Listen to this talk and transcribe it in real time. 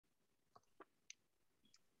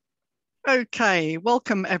Okay,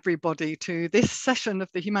 welcome everybody to this session of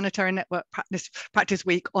the Humanitarian Network Practice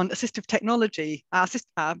Week on assistive technology. Our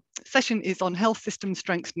session is on health system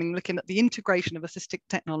strengthening, looking at the integration of assistive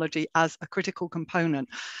technology as a critical component.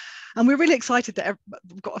 And we're really excited that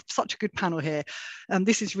we've got such a good panel here.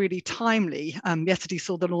 This is really timely. Yesterday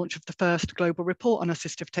saw the launch of the first global report on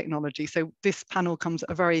assistive technology. So this panel comes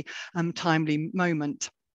at a very timely moment.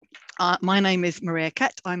 My name is Maria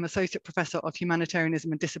Kett. I'm Associate Professor of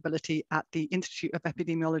Humanitarianism and Disability at the Institute of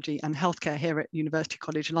Epidemiology and Healthcare here at University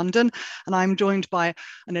College London. And I'm joined by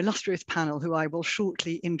an illustrious panel who I will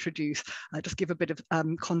shortly introduce. Just give a bit of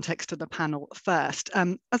context to the panel first.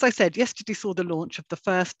 As I said, yesterday saw the launch of the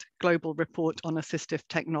first global report on assistive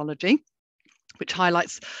technology, which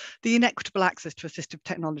highlights the inequitable access to assistive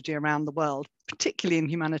technology around the world, particularly in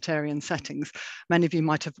humanitarian settings. Many of you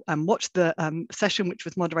might have watched the session, which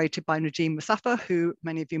was moderated by Najim Musafa, who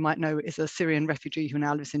many of you might know is a Syrian refugee who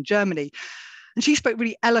now lives in Germany. And she spoke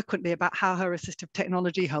really eloquently about how her assistive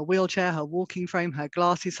technology, her wheelchair, her walking frame, her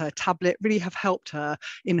glasses, her tablet really have helped her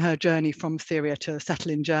in her journey from Syria to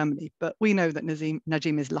settle in Germany. But we know that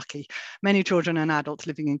Najim is lucky. Many children and adults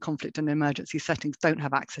living in conflict and emergency settings don't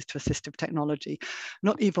have access to assistive technology,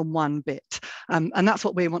 not even one bit. And that's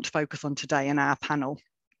what we want to focus on today in our panel.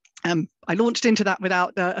 I launched into that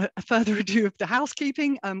without further ado of the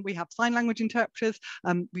housekeeping. We have sign language interpreters.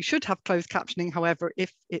 We should have closed captioning. However,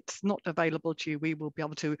 if it's not available to you, we will be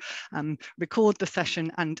able to record the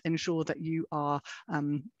session and ensure that you are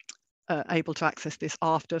able to access this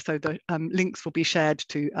after. So the links will be shared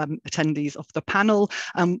to attendees of the panel.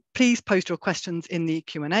 Please post your questions in the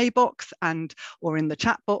Q&A box or in the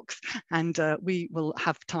chat box, and we will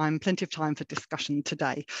have plenty of time for discussion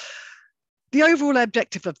today. The overall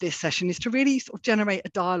objective of this session is to really sort of generate a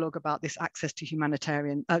dialogue about this access to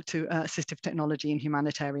assistive technology in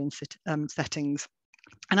humanitarian settings,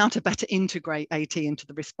 and how to better integrate AT into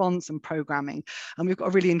the response and programming. And we've got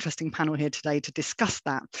a really interesting panel here today to discuss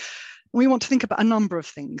that. We want to think about a number of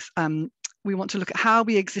things. We want to look at how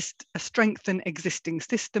we strengthen existing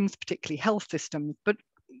systems, particularly health systems, but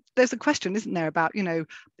there's a question, isn't there, about,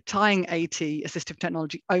 tying AT, assistive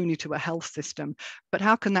technology, only to a health system, but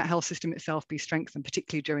how can that health system itself be strengthened,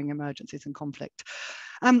 particularly during emergencies and conflict?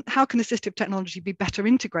 How can assistive technology be better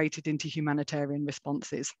integrated into humanitarian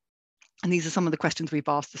responses? And these are some of the questions we've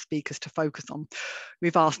asked the speakers to focus on.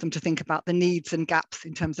 We've asked them to think about the needs and gaps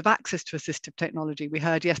in terms of access to assistive technology. We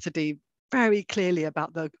heard yesterday very clearly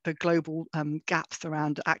about the global gaps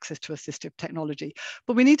around access to assistive technology,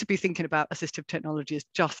 but we need to be thinking about assistive technology as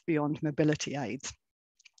just beyond mobility aids.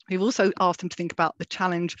 We've also asked them to think about the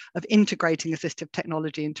challenge of integrating assistive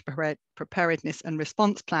technology into preparedness and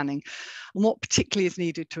response planning, and what particularly is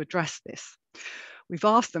needed to address this. We've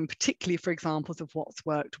asked them particularly for examples of what's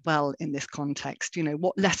worked well in this context,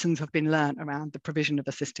 what lessons have been learned around the provision of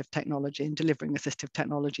assistive technology and delivering assistive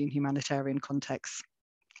technology in humanitarian contexts.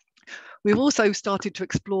 We've also started to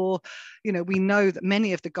explore, we know that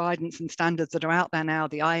many of the guidance and standards that are out there now,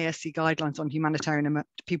 the IASC guidelines on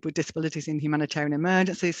people with disabilities in humanitarian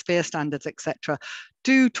emergencies, sphere standards, etc.,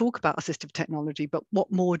 do talk about assistive technology, but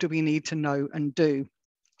what more do we need to know and do?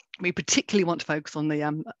 We particularly want to focus on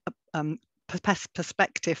the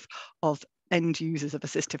perspective of end users of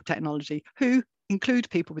assistive technology, who include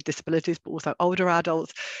people with disabilities, but also older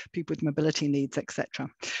adults, people with mobility needs, etc.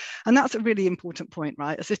 And that's a really important point,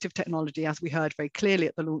 right? Assistive technology, as we heard very clearly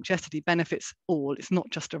at the launch yesterday, benefits all. It's not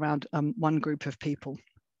just around one group of people.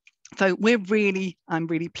 So I'm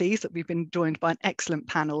really pleased that we've been joined by an excellent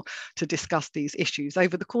panel to discuss these issues.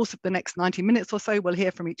 Over the course of the next 90 minutes or so, we'll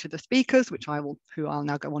hear from each of the speakers, who I'll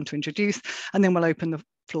now go on to introduce, and then we'll open the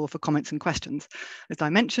floor for comments and questions. As I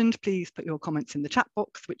mentioned, please put your comments in the chat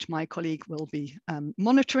box, which my colleague will be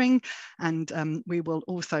monitoring, and we will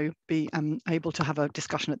also be able to have a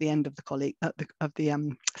discussion at the end of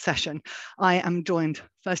the session. I am joined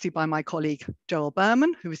firstly by my colleague Joel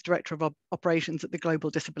Berman, who is Director of Operations at the Global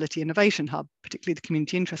Disability Innovation Hub, particularly the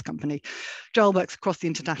Community Interest Company. Joel works across the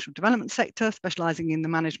international development sector, specialising in the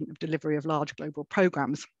management of delivery of large global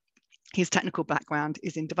programmes. His technical background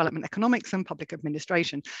is in development economics and public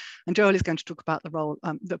administration. And Joel is going to talk about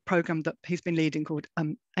the programme that he's been leading called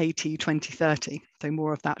AT 2030. So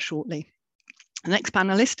more of that shortly. The next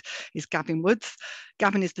panellist is Gavin Woods.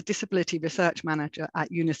 Gavin is the Disability Research Manager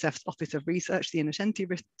at UNICEF's Office of Research, the Innocenti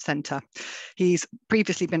Centre. He's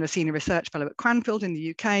previously been a Senior Research Fellow at Cranfield in the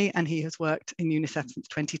UK, and he has worked in UNICEF since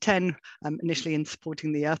 2010, initially in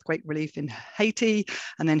supporting the earthquake relief in Haiti,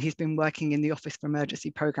 and then he's been working in the Office for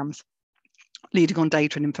Emergency Programmes, leading on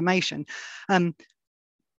data and information. And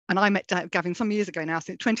I met Gavin some years ago now.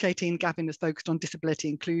 Since 2018, Gavin has focused on disability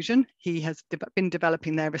inclusion. He has been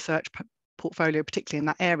developing their research portfolio, particularly in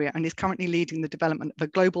that area, and is currently leading the development of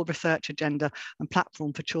a global research agenda and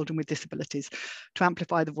platform for children with disabilities to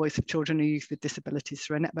amplify the voice of children and youth with disabilities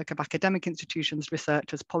through a network of academic institutions,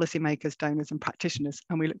 researchers, policymakers, donors, and practitioners.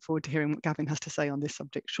 And we look forward to hearing what Gavin has to say on this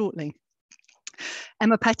subject shortly.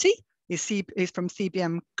 Emma Petty is from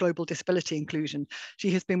CBM Global Disability Inclusion.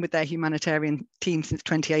 She has been with their humanitarian team since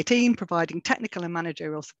 2018, providing technical and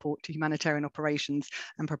managerial support to humanitarian operations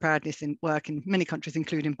and preparedness in work in many countries,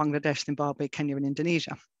 including Bangladesh, Zimbabwe, Kenya, and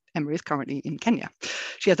Indonesia. Emma is currently in Kenya.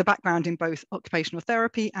 She has a background in both occupational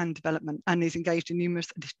therapy and development, and is engaged in numerous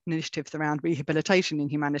initiatives around rehabilitation in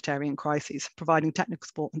humanitarian crises, providing technical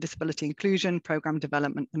support and disability inclusion, program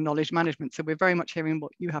development, and knowledge management. So we're very much hearing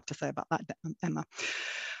what you have to say about that, Emma.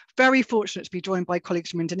 Very fortunate to be joined by colleagues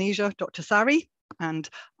from Indonesia, Dr. Sari and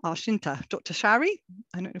Arshinta. Dr. Sari,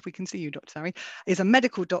 I don't know if we can see you, Dr. Sari, is a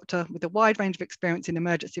medical doctor with a wide range of experience in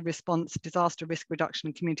emergency response, disaster risk reduction,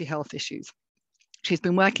 and community health issues. She's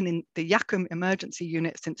been working in the Yakum Emergency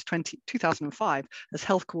Unit since 2005 as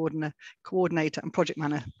health coordinator and project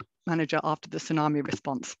manager after the tsunami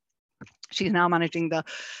response. She's now managing the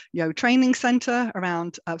training centre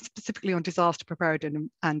around specifically on disaster preparedness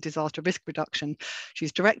and disaster risk reduction.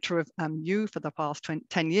 She's director of U for the past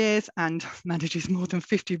 10 years and manages more than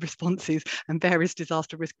 50 responses and various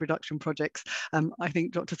disaster risk reduction projects. I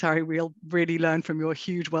think, Dr. Sari, we'll really learn from your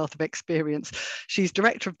huge wealth of experience. She's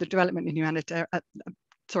director of the development in humanitarian,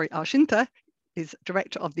 Arshinta is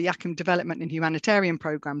director of the Yakum Development in Humanitarian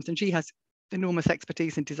Programs, and she has enormous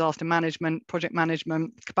expertise in disaster management, project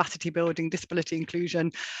management, capacity building, disability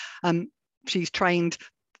inclusion. She's trained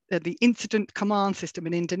the incident command system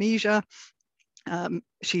in Indonesia.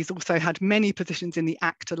 She's also had many positions in the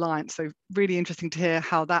ACT Alliance, so really interesting to hear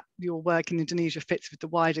how your work in Indonesia fits with the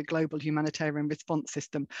wider global humanitarian response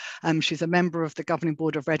system. She's a member of the governing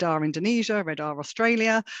board of REDR Indonesia, REDR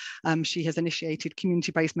Australia. She has initiated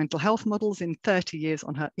community-based mental health models in 30 years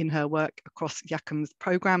in her work across Yakum's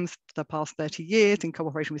programs for the past 30 years in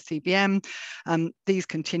cooperation with CBM. These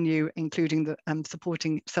continue, including the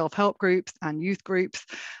supporting self-help groups and youth groups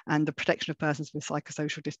and the protection of persons with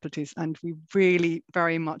psychosocial disabilities. And we really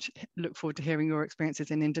very much look forward to hearing your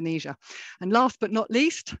experiences in Indonesia. And last but not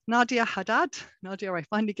least, Nadia Haddad. Nadia, I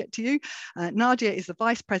finally get to you. Nadia is the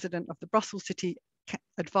Vice President of the Brussels City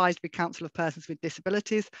Advisory Council of Persons with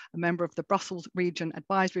Disabilities, a member of the Brussels Region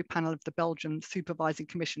Advisory Panel of the Belgian Supervising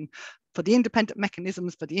Commission for the Independent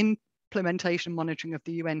Mechanisms for the Implementation and Monitoring of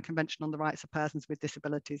the UN Convention on the Rights of Persons with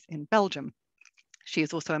Disabilities in Belgium. She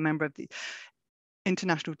is also a member of the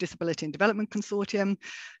International Disability and Development Consortium,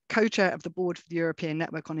 co-chair of the board for the European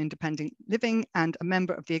Network on Independent Living, and a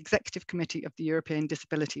member of the Executive Committee of the European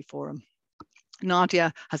Disability Forum.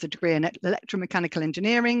 Nadia has a degree in electromechanical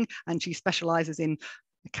engineering, and she specialises in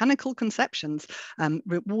mechanical conceptions,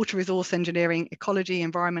 water resource engineering, ecology,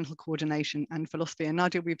 environmental coordination, and philosophy. And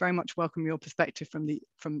Nadia, we very much welcome your perspective from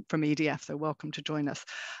EDF, so welcome to join us.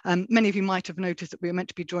 Many of you might have noticed that we were meant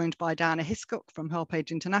to be joined by Diana Hiscock from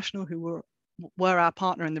HelpAge International, who were our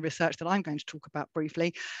partner in the research that I'm going to talk about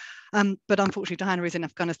briefly. But unfortunately, Diana is in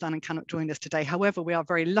Afghanistan and cannot join us today. However, we are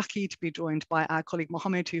very lucky to be joined by our colleague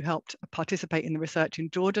Mohammed, who helped participate in the research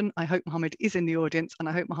in Jordan. I hope Mohammed is in the audience, and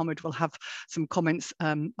I hope Mohammed will have some comments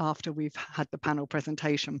after we've had the panel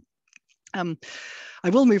presentation. I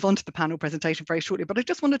will move on to the panel presentation very shortly, but I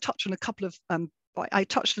just want to touch on a couple of, I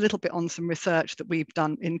touched a little bit on some research that we've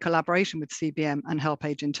done in collaboration with CBM and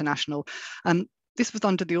HelpAge International. This was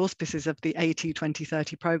under the auspices of the AT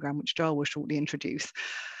 2030 programme, which Joel will shortly introduce.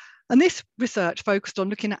 And this research focused on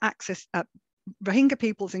looking at access at Rohingya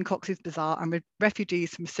peoples in Cox's Bazar and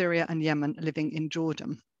refugees from Syria and Yemen living in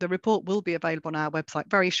Jordan. The report will be available on our website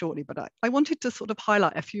very shortly, but I wanted to sort of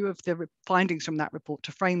highlight a few of the findings from that report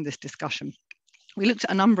to frame this discussion. We looked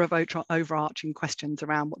at a number of overarching questions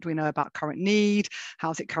around what do we know about current need,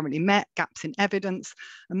 how is it currently met, gaps in evidence,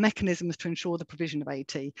 and mechanisms to ensure the provision of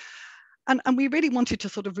AT. And we really wanted to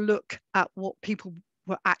sort of look at what people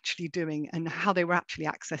were actually doing and how they were actually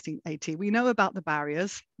accessing AT. We know about the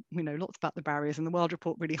barriers, we know lots about the barriers, and the World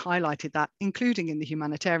Report really highlighted that, including in the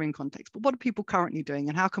humanitarian context. But what are people currently doing,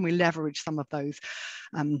 and how can we leverage some of those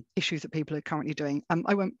issues that people are currently doing?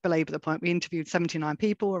 I won't belabor the point. We interviewed 79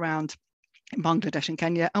 people around in Bangladesh and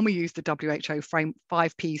Kenya, and we used the WHO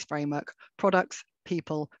 5 Ps framework: products,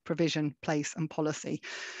 people, provision, place, and policy.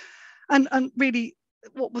 And really,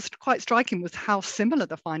 what was quite striking was how similar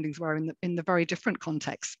the findings were in the very different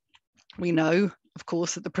contexts. We know, of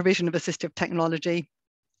course, that the provision of assistive technology,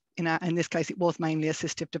 in this case, it was mainly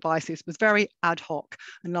assistive devices, was very ad hoc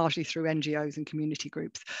and largely through NGOs and community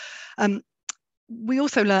groups. We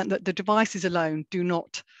also learned that the devices alone do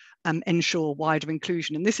not ensure wider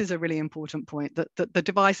inclusion. And this is a really important point, that the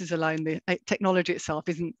devices alone, the technology itself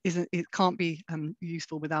it can't be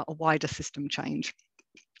useful without a wider system change.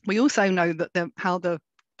 We also know that how the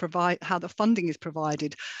funding is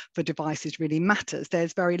provided for devices really matters.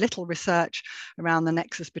 There's very little research around the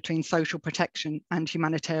nexus between social protection and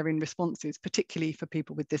humanitarian responses, particularly for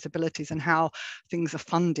people with disabilities, and how things are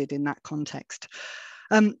funded in that context.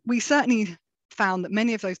 We certainly found that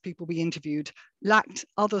many of those people we interviewed lacked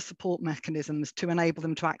other support mechanisms to enable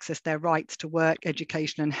them to access their rights to work,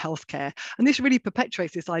 education and healthcare. And this really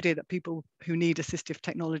perpetuates this idea that people who need assistive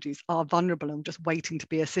technologies are vulnerable and just waiting to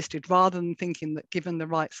be assisted, rather than thinking that given the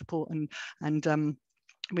right support and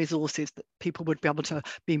resources, that people would be able to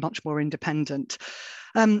be much more independent.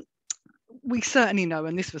 We certainly know,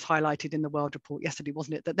 and this was highlighted in the World Report yesterday,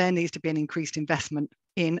 wasn't it, that there needs to be an increased investment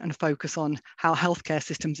in and focus on how healthcare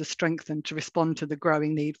systems are strengthened to respond to the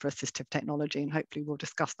growing need for assistive technology. And hopefully we'll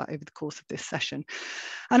discuss that over the course of this session.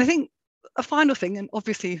 And I think a final thing, and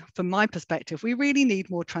obviously from my perspective, we really need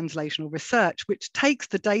more translational research, which takes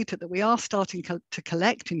the data that we are starting to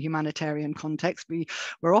collect in humanitarian contexts.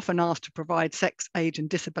 We're often asked to provide sex, age and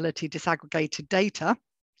disability disaggregated data.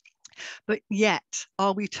 But yet,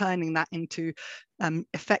 are we turning that into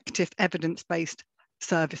effective evidence-based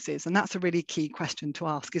services? And that's a really key question to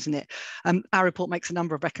ask, isn't it? Our report makes a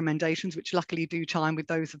number of recommendations, which luckily do chime with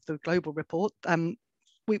those of the global report.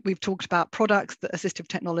 We've talked about products that assistive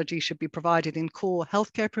technology should be provided in core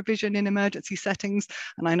healthcare provision in emergency settings.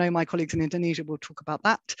 And I know my colleagues in Indonesia will talk about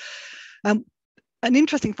that. An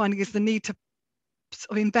interesting finding is the need to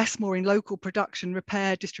sort of invest more in local production,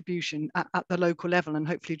 repair, distribution at the local level, and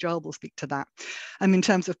hopefully Joel will speak to that. In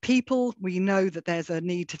terms of people, we know that there's a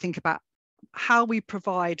need to think about how we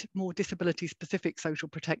provide more disability-specific social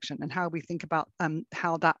protection, and how we think about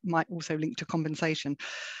how that might also link to compensation.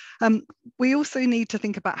 We also need to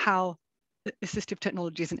think about how assistive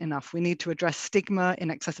technology isn't enough. We need to address stigma,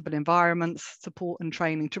 inaccessible environments, support and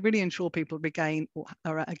training to really ensure people regain or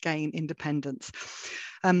gain independence.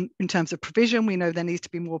 In terms of provision, we know there needs to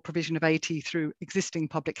be more provision of AT through existing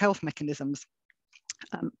public health mechanisms,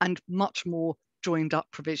 and much more joined up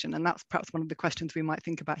provision. And that's perhaps one of the questions we might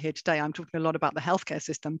think about here today. I'm talking a lot about the healthcare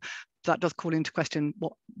system. That does call into question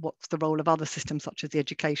what's the role of other systems such as the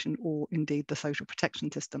education or indeed the social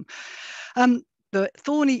protection system. The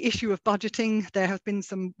thorny issue of budgeting, there has been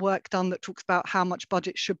some work done that talks about how much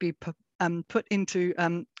budget should be put into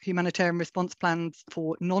humanitarian response plans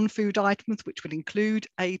for non-food items, which would include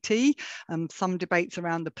AT. Some debates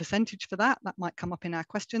around the percentage for that might come up in our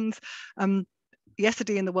questions.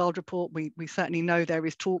 Yesterday in the World Report, we certainly know there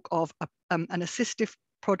is talk of an assistive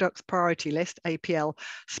products priority list, APL,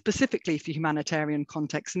 specifically for humanitarian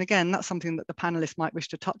contexts. And again, that's something that the panelists might wish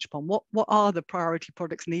to touch upon. What are the priority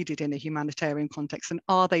products needed in a humanitarian context, and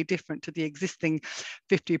are they different to the existing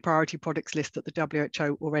 50 priority products list that the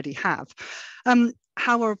WHO already have?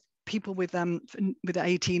 How are people with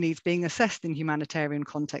AT needs being assessed in humanitarian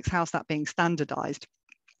contexts? How's that being standardized?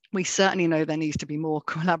 We certainly know there needs to be more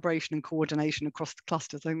collaboration and coordination across the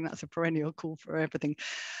clusters. I think that's a perennial call for everything.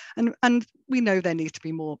 And we know there needs to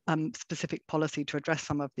be more specific policy to address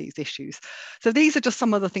some of these issues. So these are just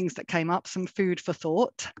some of the things that came up, some food for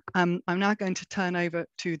thought. I'm now going to turn over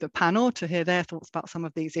to the panel to hear their thoughts about some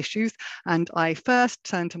of these issues. And I first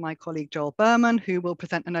turn to my colleague, Joel Berman, who will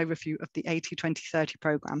present an overview of the AT 2030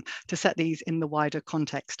 programme to set these in the wider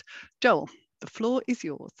context. Joel, the floor is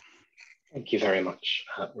yours. Thank you very much,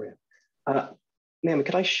 Maria. Naomi,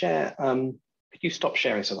 could I share, could you stop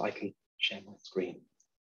sharing so that I can share my screen?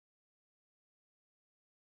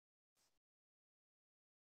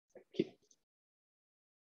 Thank you.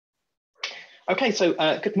 Okay, so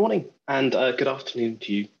good morning and good afternoon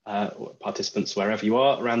to you, participants, wherever you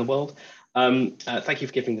are around the world. Thank you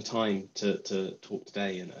for giving the time to talk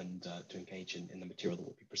today and to engage in the material that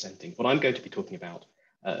we'll be presenting. What I'm going to be talking about,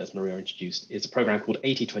 as Maria introduced, is a program called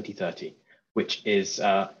AT 2030, which is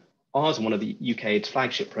ours and one of the UK's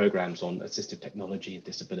flagship programs on assistive technology and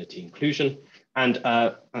disability inclusion. And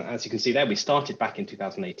as you can see there, we started back in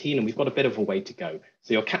 2018 and we've got a bit of a way to go.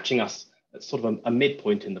 So you're catching us at sort of a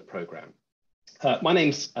midpoint in the program. My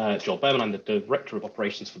name's Joel Berman. I'm the Director of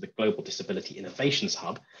Operations for the Global Disability Innovations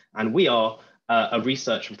Hub. And we are a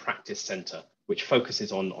research and practice centre which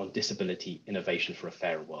focuses on disability innovation for a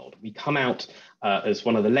fairer world. We come out as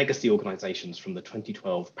one of the legacy organisations from the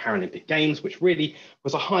 2012 Paralympic Games, which really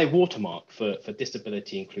was a high watermark for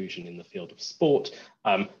disability inclusion in the field of sport,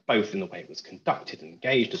 both in the way it was conducted and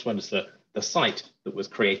engaged, as well as the site that was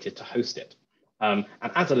created to host it. And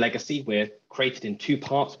as a legacy, we're created in two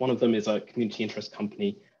parts. One of them is a community interest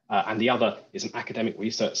company and the other is an academic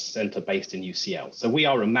research centre based in UCL. So we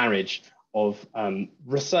are a marriage of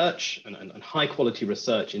research and high quality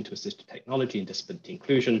research into assistive technology and disability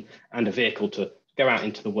inclusion, and a vehicle to go out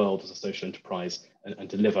into the world as a social enterprise and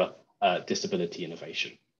deliver disability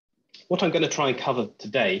innovation. What I'm going to try and cover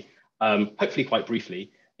today, hopefully quite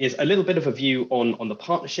briefly, is a little bit of a view on the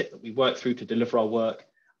partnership that we work through to deliver our work,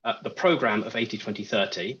 the programme of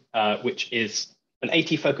 80-20-30, which is an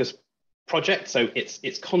 80-focused project. So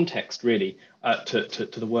it's context really to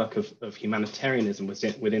the work of humanitarianism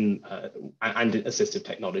within and assistive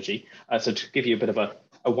technology. So to give you a bit of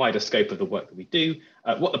a wider scope of the work that we do,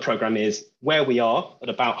 what the programme is, where we are at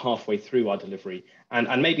about halfway through our delivery,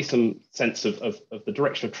 and maybe some sense of the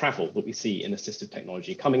direction of travel that we see in assistive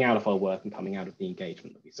technology coming out of our work and coming out of the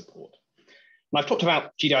engagement that we support. And I've talked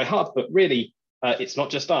about GDI Hub, but really it's not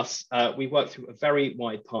just us. We work through a very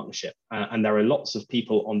wide partnership, and there are lots of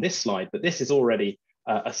people on this slide, but this is already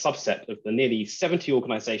a subset of the nearly 70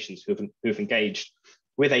 organisations who have engaged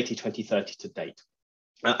with 80-20-30 to date.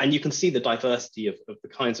 And you can see the diversity of the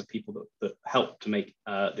kinds of people that help to make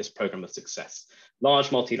this programme a success. Large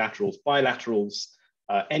multilaterals, bilaterals,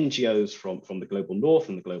 NGOs from the global north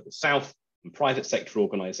and the global south, and private sector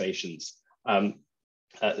organisations,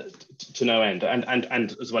 to no end,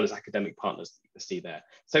 and as well as academic partners that you can see there.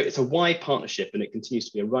 So it's a wide partnership, and it continues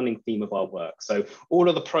to be a running theme of our work. So all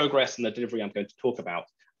of the progress and the delivery I'm going to talk about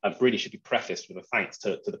really should be prefaced with a thanks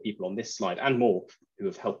to the people on this slide and more who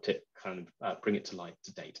have helped it kind of bring it to life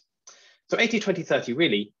to date. So 80-20-30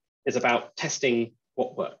 really is about testing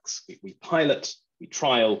what works. We pilot, we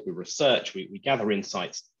trial, we research, we gather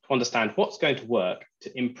insights to understand what's going to work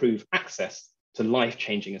to improve access to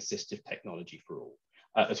life-changing assistive technology for all.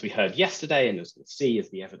 As we heard yesterday, and as we'll see as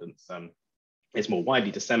the evidence is more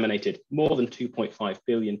widely disseminated, more than 2.5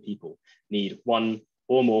 billion people need one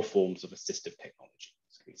or more forms of assistive technology,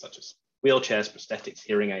 such as wheelchairs, prosthetics,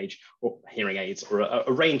 hearing aids, or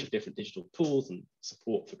a range of different digital tools and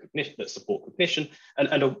support for cognition that support cognition,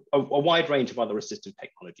 and a wide range of other assistive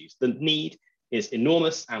technologies. The need is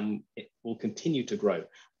enormous, and it will continue to grow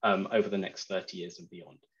over the next 30 years and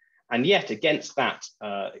beyond. And yet, against that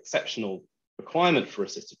exceptional requirement for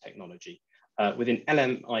assistive technology, within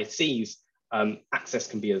LMICs, access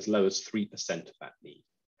can be as low as 3% of that need.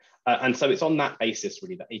 And so it's on that basis,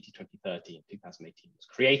 really, that 80-20-30 in 2018 was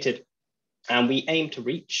created. And we aim to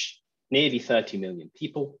reach nearly 30 million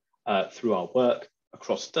people through our work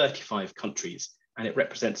across 35 countries. And it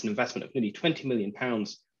represents an investment of nearly £20 million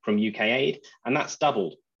from UK aid. And that's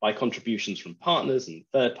doubled by contributions from partners and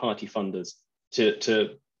third-party funders to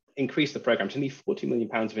increase the programme to nearly £40 million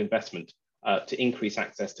of investment to increase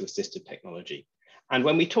access to assistive technology. And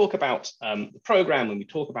when we talk about the programme, when we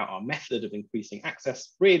talk about our method of increasing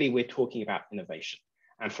access, really we're talking about innovation.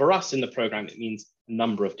 And for us in the programme, it means a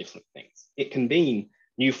number of different things. It can mean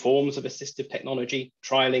new forms of assistive technology,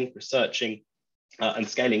 trialling, researching, and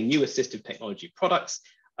scaling new assistive technology products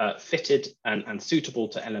fitted and suitable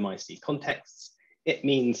to LMIC contexts. It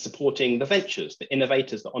means supporting the ventures, the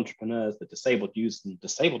innovators, the entrepreneurs, the disabled youth and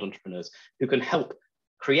disabled entrepreneurs who can help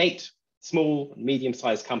create small and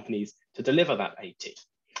medium-sized companies to deliver that AT.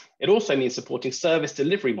 It also means supporting service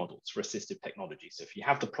delivery models for assistive technology. So if you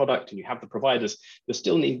have the product and you have the providers, you're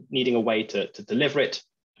still needing a way to deliver it,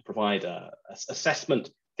 to provide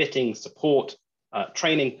assessment, fitting, support,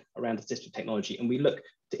 training around assistive technology. And we look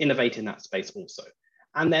to innovate in that space also.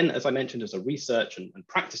 And then, as I mentioned, as a research and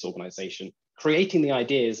practice organization, creating the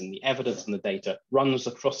ideas and the evidence and the data runs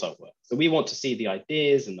across our work. So we want to see the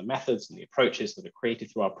ideas and the methods and the approaches that are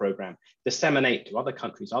created through our program disseminate to other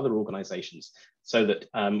countries, other organizations, so that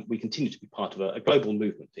we continue to be part of a global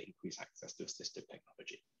movement to increase access to assistive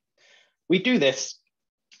technology. We do this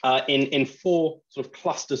in four sort of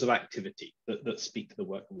clusters of activity that speak to the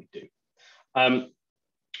work that we do.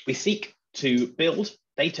 We seek to build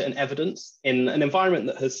data and evidence in an environment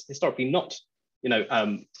that has historically not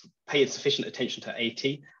paid sufficient attention to AT.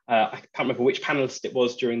 I can't remember which panelist it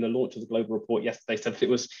was during the launch of the global report yesterday said that it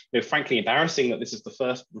was frankly embarrassing that this is the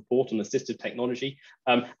first report on assistive technology.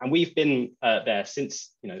 And we've been there since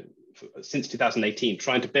 2018,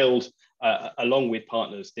 trying to build along with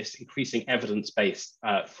partners this increasing evidence base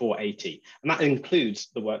for AT. And that includes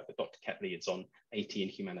the work that Dr. Kett leads on AT in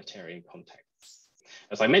humanitarian contexts.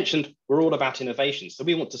 As I mentioned, we're all about innovation. So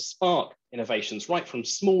we want to spark innovations right from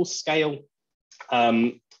small scale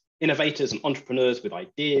innovators and entrepreneurs with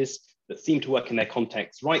ideas that seem to work in their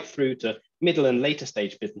context, right through to middle and later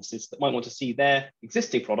stage businesses that might want to see their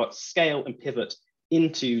existing products scale and pivot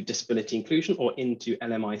into disability inclusion or into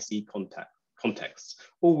LMIC contexts,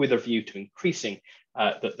 all with a view to increasing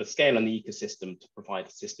the scale and the ecosystem to provide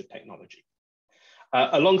assistive technology.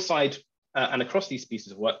 Alongside and across these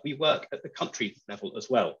pieces of work, we work at the country level as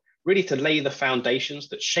well, really to lay the foundations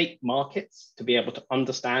that shape markets to be able to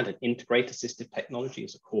understand and integrate assistive technology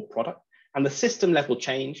as a core product, and the system level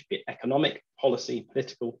change, be it economic, policy,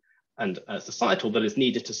 political, and societal, that is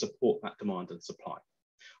needed to support that demand and supply.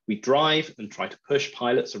 We drive and try to push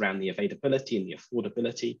pilots around the availability and the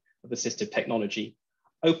affordability of assistive technology,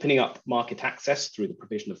 opening up market access through the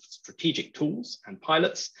provision of strategic tools and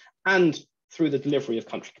pilots, and through the delivery of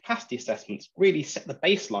country capacity assessments, really set the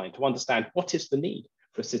baseline to understand what is the need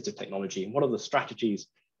for assistive technology and what are the strategies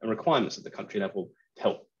and requirements at the country level to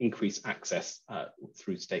help increase access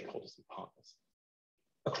through stakeholders and partners.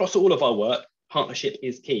 Across all of our work, partnership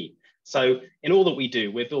is key. So in all that we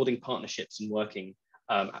do, we're building partnerships and working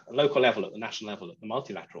at the local level, at the national level, at the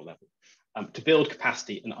multilateral level, to build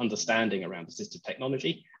capacity and understanding around assistive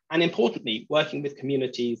technology, and importantly, working with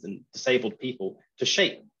communities and disabled people to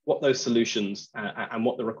shape what those solutions and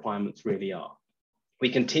what the requirements really are. We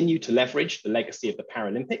continue to leverage the legacy of the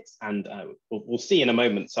Paralympics, and we'll see in a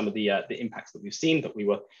moment some of the impacts that we've seen, that we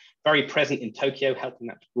were very present in Tokyo, helping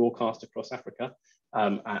that to broadcast across Africa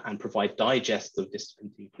and provide digests of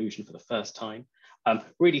disability inclusion for the first time,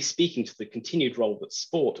 really speaking to the continued role that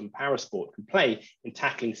sport and parasport can play in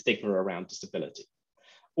tackling stigma around disability.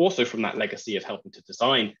 Also from that legacy of helping to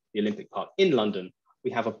design the Olympic Park in London, we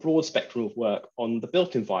have a broad spectrum of work on the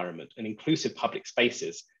built environment and inclusive public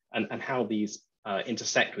spaces, and how these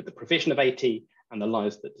intersect with the provision of AT and the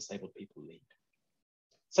lives that disabled people lead.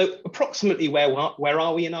 So approximately where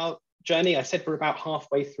are we in our journey? I said we're about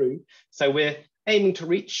halfway through. So we're aiming to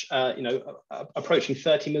reach, approaching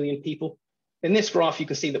 30 million people. In this graph, you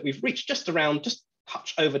can see that we've reached just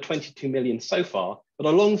touch over 22 million so far, but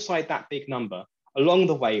alongside that big number, along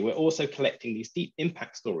the way, we're also collecting these deep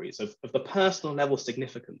impact stories of the personal level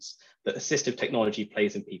significance that assistive technology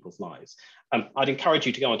plays in people's lives. I'd encourage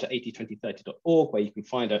you to go onto AT2030.org, where you can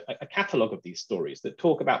find a catalogue of these stories that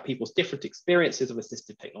talk about people's different experiences of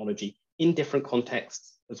assistive technology in different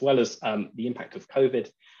contexts, as well as the impact of COVID,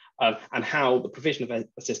 and how the provision of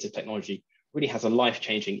assistive technology really has a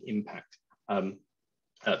life-changing impact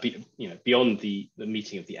beyond the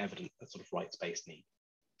meeting of the evident sort of rights-based need.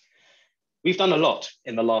 We've done a lot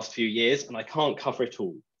in the last few years, and I can't cover it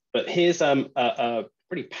all, but here's a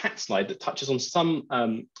pretty packed slide that touches on some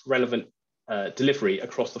relevant delivery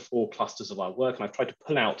across the 4 clusters of our work, and I've tried to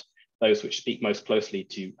pull out those which speak most closely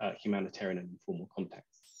to humanitarian and informal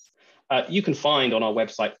contexts. You can find on our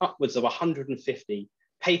website upwards of 150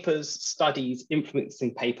 papers, studies,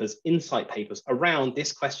 influencing papers, insight papers around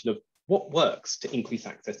this question of what works to increase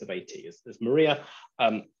access of AT. As Maria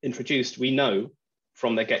introduced, we know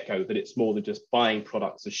from the get-go that it's more than just buying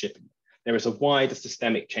products and shipping. There is a wider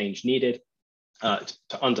systemic change needed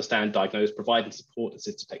to understand, diagnose, provide and support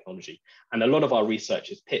assistive technology. And a lot of our research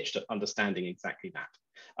is pitched at understanding exactly that.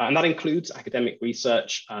 And that includes academic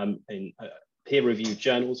research in peer-reviewed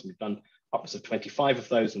journals. We've done upwards of 25 of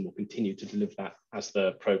those, and we'll continue to deliver that as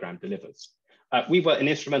the program delivers. We were an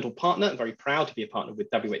instrumental partner, and very proud to be a partner with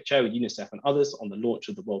WHO, UNICEF and others on the launch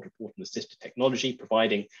of the World Report on Assistive Technology,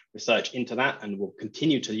 providing research into that, and we'll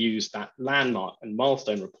continue to use that landmark and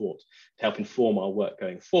milestone report to help inform our work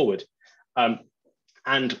going forward.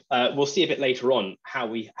 We'll see a bit later on how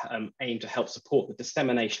we aim to help support the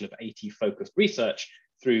dissemination of AT-focused research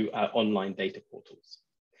through online data portals.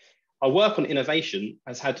 Our work on innovation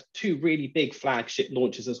has had 2 really big flagship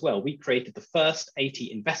launches as well. We created the first AT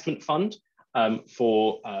investment fund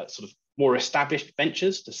for sort of more established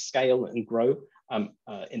ventures to scale and grow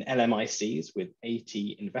in LMICs with AT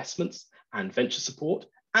investments and venture support.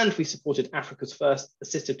 And we supported Africa's first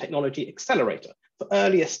assistive technology accelerator for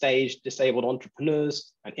earlier stage disabled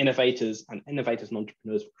entrepreneurs and innovators and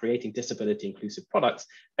entrepreneurs creating disability inclusive products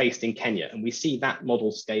based in Kenya. And we see that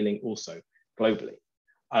model scaling also globally.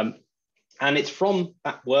 And it's from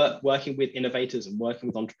that work, working with innovators and working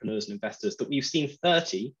with entrepreneurs and investors, that we've seen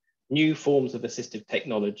 30 new forms of assistive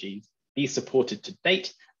technologies be supported to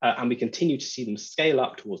date, and we continue to see them scale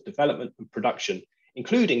up towards development and production,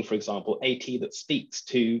 including, for example, AT that speaks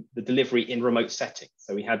to the delivery in remote settings.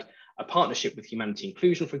 So we had a partnership with Humanity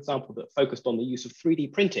Inclusion, for example, that focused on the use of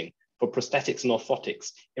 3D printing for prosthetics and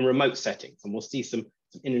orthotics in remote settings. And we'll see some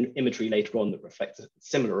imagery later on that reflects a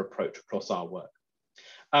similar approach across our work.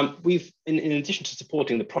 In addition to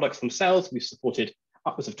supporting the products themselves, we've supported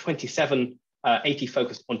upwards of 27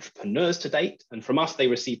 AT-focused entrepreneurs to date. And from us, they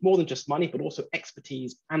receive more than just money, but also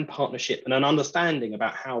expertise and partnership and an understanding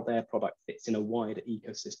about how their product fits in a wider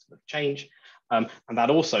ecosystem of change. And that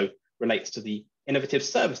also relates to the innovative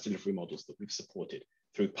service delivery models that we've supported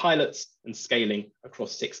through pilots and scaling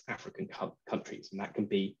across 6 African countries. And that can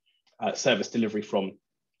be service delivery from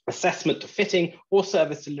assessment to fitting, or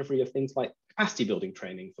service delivery of things like capacity building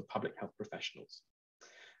training for public health professionals.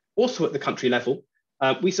 Also at the country level,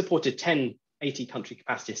 we supported 10 AT country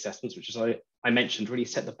capacity assessments, which, as I mentioned, really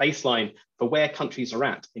set the baseline for where countries are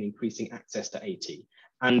at in increasing access to AT.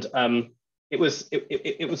 And it was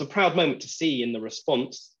a proud moment to see in the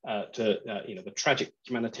response to the tragic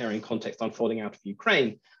humanitarian context unfolding out of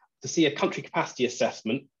Ukraine, to see a country capacity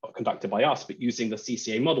assessment, not conducted by us, but using the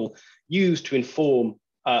CCA model, used to inform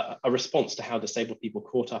a response to how disabled people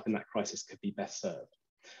caught up in that crisis could be best served.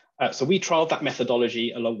 So we trialed that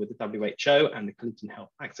methodology along with the WHO and the Clinton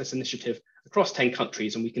Health Access Initiative across 10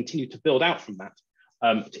 countries, and we continue to build out from that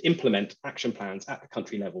to implement action plans at the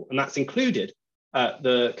country level. And that's included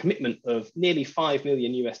the commitment of nearly $5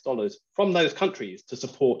 million from those countries to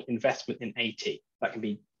support investment in AT. That can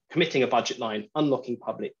be committing a budget line, unlocking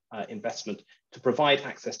public investment to provide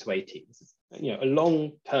access to AT. This is a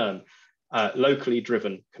long-term, locally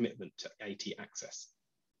driven commitment to AT access.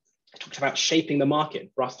 I talked about shaping the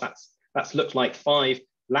market. For us, that's looked like 5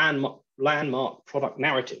 landmark product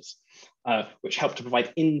narratives, which help to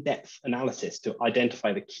provide in-depth analysis to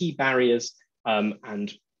identify the key barriers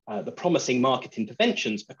and the promising market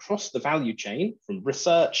interventions across the value chain, from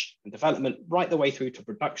research and development right the way through to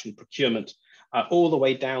production, procurement, all the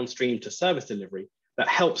way downstream to service delivery, that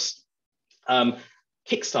helps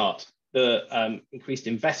kickstart the increased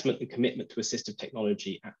investment and commitment to assistive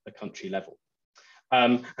technology at the country level.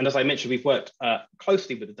 And as I mentioned, we've worked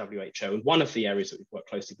closely with the WHO, and one of the areas that we've worked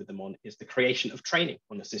closely with them on is the creation of training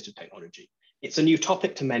on assistive technology. It's a new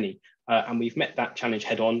topic to many, and we've met that challenge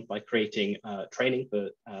head on by creating training for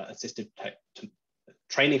assistive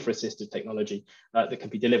technology that can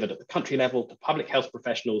be delivered at the country level to public health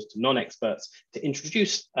professionals, to non-experts, to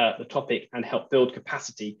introduce the topic and help build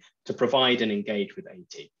capacity to provide and engage with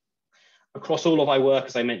AT. Across all of our work,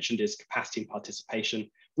 as I mentioned, is capacity and participation.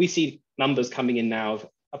 We see numbers coming in now of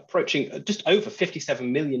approaching just over 57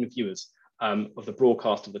 million viewers of the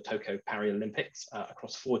broadcast of the Tokyo Paralympics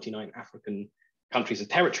across 49 African countries and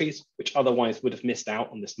territories, which otherwise would have missed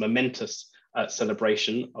out on this momentous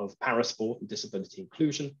celebration of parasport and disability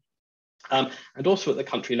inclusion. And also at the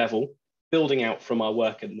country level, building out from our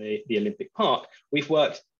work in the Olympic Park, we've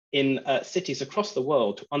worked in cities across the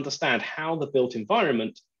world to understand how the built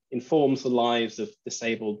environment informs the lives of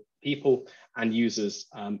disabled people and users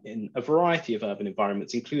in a variety of urban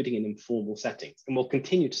environments, including in informal settings. And we'll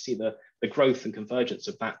continue to see the growth and convergence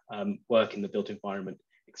of that work in the built environment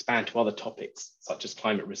expand to other topics, such as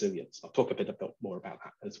climate resilience. I'll talk a bit more about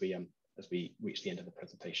that as we reach the end of the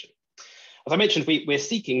presentation. As I mentioned, we're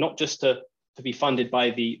seeking not just to be funded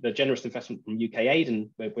by the generous investment from UK Aid, and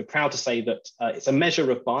we're proud to say that it's a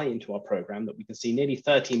measure of buy-in to our programme that we can see nearly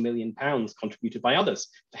 £13 million contributed by others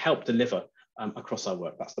to help deliver across our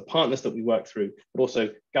work. That's the partners that we work through, but also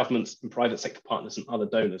governments and private sector partners and other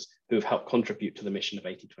donors who have helped contribute to the mission of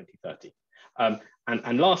AT 2030.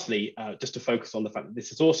 And lastly, just to focus on the fact that this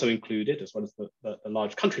has also included, as well as the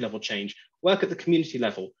large country level change, work at the community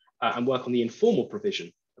level and work on the informal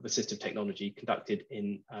provision of assistive technology conducted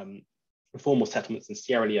in informal settlements in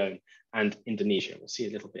Sierra Leone and Indonesia. We'll see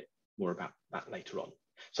a little bit more about that later on.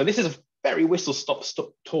 So this is a very whistle-stop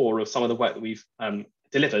tour of some of the work that we've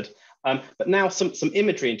delivered, but now some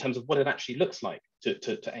imagery in terms of what it actually looks like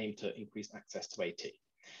to aim to increase access to AT.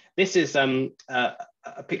 This is a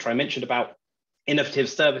picture I mentioned about innovative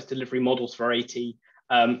service delivery models for AT.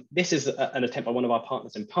 This is an attempt by one of our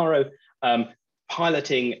partners in Paro,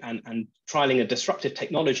 piloting and trialing a disruptive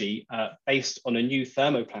technology based on a new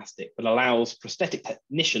thermoplastic that allows prosthetic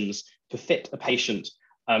technicians to fit a patient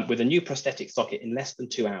with a new prosthetic socket in less than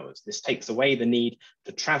 2 hours. This takes away the need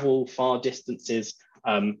to travel far distances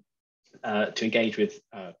to engage with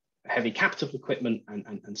heavy capital equipment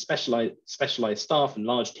and specialized staff and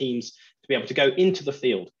large teams to be able to go into the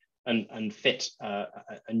field and fit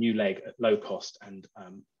a new leg at low cost and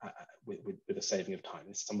with a saving of time.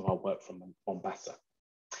 This is some of our work from Mombasa.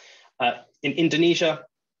 In Indonesia,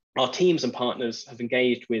 our teams and partners have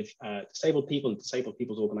engaged with disabled people and disabled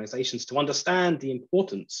people's organizations to understand the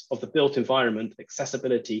importance of the built environment,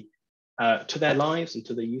 accessibility to their lives and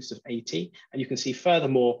to the use of AT. And you can see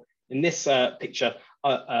furthermore in this picture,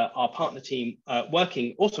 our partner team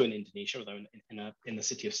working also in Indonesia, although in the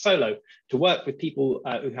city of Solo, to work with people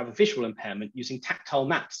who have a visual impairment using tactile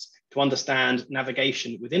maps to understand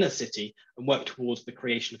navigation within a city and work towards the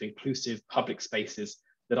creation of inclusive public spaces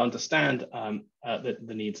that understand the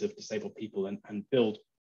needs of disabled people and build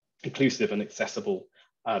inclusive and accessible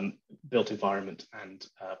built environment and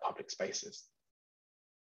public spaces.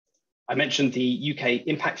 I mentioned the UK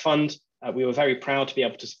Impact Fund. We were very proud to be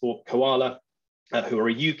able to support Koala who are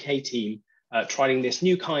a UK team trialing this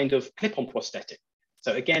new kind of clip-on prosthetic.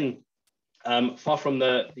 So again, far from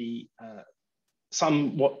the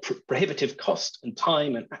somewhat prohibitive cost and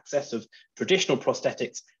time and access of traditional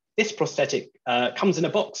prosthetics, this prosthetic comes in a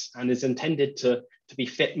box and is intended to be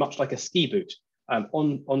fit much like a ski boot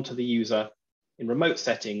onto the user in remote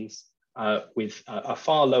settings with a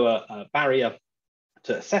far lower barrier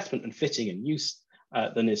to assessment and fitting and use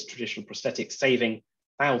than is traditional prosthetics, saving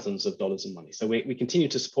thousands of dollars in money. So we continue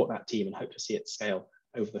to support that team and hope to see it scale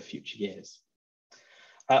over the future years.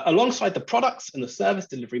 Alongside the products and the service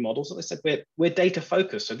delivery models, as I said, we're data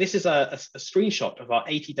focused. So this is a screenshot of our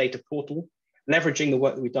AT data portal, leveraging the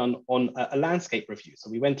work that we've done on a landscape review. So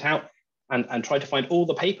we went out and tried to find all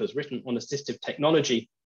the papers written on assistive technology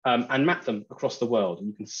and map them across the world. And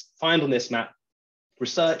you can find on this map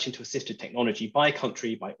research into assistive technology by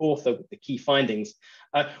country, by author, with the key findings,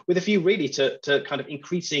 with a view really to kind of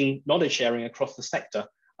increasing knowledge sharing across the sector,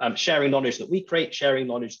 sharing knowledge that we create, sharing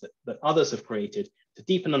knowledge that others have created, to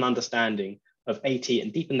deepen an understanding of AT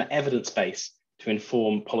and deepen the evidence base to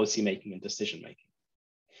inform policymaking and decision-making.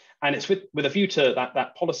 And it's with a view to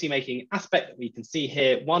that policymaking aspect that we can see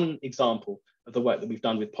here, one example of the work that we've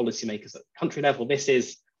done with policymakers at the country level. This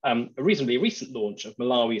is a reasonably recent launch of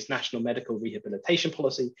Malawi's National Medical Rehabilitation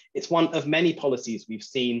Policy. It's one of many policies we've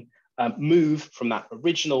seen move from that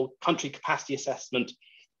original country capacity assessment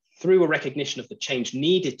through a recognition of the change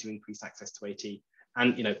needed to increase access to AT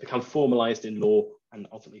and become formalized in law and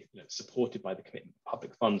ultimately supported by the commitment of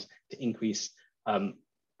public funds to increase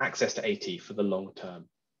access to AT for the long term.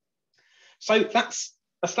 So that's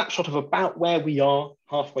a snapshot of about where we are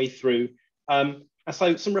halfway through. And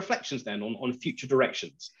so some reflections then on future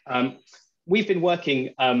directions. We've been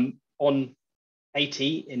working on AT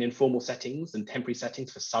in informal settings and temporary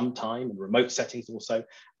settings for some time, and remote settings also.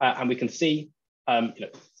 And we can see,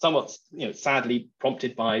 somewhat sadly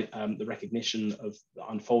prompted by the recognition of the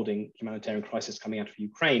unfolding humanitarian crisis coming out of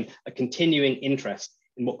Ukraine, a continuing interest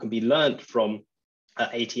in what can be learned from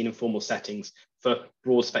AT in informal settings for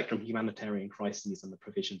broad spectrum humanitarian crises and the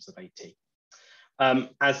provisions of AT.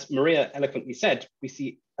 As Maria eloquently said, we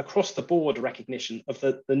see across the board a recognition of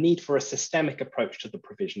the need for a systemic approach to the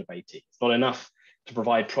provision of AT. It's not enough to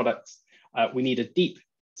provide products. We need a deep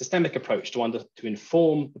systemic approach to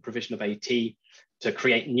inform the provision of AT, to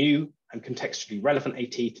create new and contextually relevant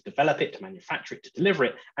AT, to develop it, to manufacture it, to deliver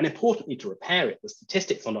it, and importantly, to repair it. The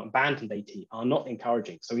statistics on abandoned AT are not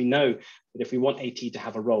encouraging. So we know that if we want AT to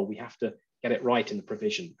have a role, we have to get it right in the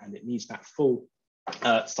provision, and it needs that full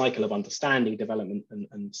cycle of understanding, development,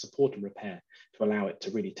 and support and repair to allow it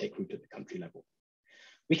to really take root at the country level.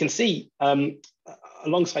 We can see,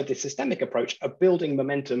 alongside this systemic approach, a building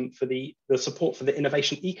momentum for the support for the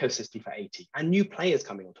innovation ecosystem for AT and new players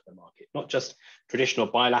coming onto the market, not just traditional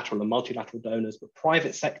bilateral and multilateral donors, but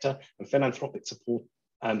private sector and philanthropic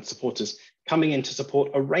supporters coming in to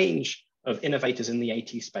support a range of innovators in the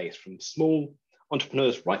AT space, from small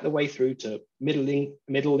entrepreneurs right the way through to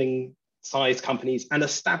middling sized companies and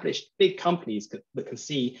established big companies that can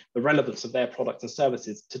see the relevance of their products and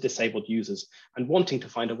services to disabled users and wanting to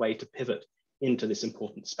find a way to pivot into this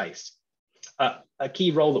important space. A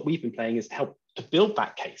key role that we've been playing is to help to build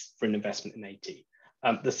that case for an investment in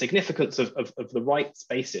AT. The significance of the rights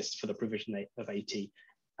basis for the provision of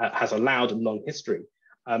AT has allowed a long history.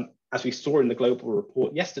 As we saw in the global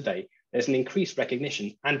report yesterday, there's an increased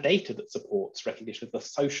recognition and data that supports recognition of the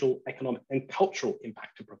social, economic, and cultural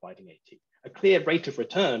impact of providing AT. A clear rate of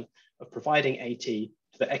return of providing AT to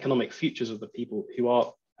the economic futures of the people who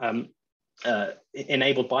are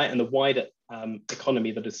enabled by it and the wider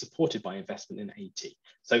economy that is supported by investment in AT.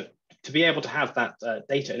 So to be able to have that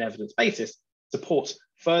data and evidence basis supports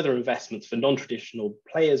further investments for non-traditional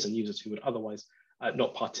players and users who would otherwise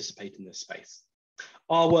not participate in this space.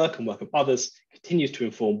 Our work and work of others continues to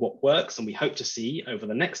inform what works, and we hope to see over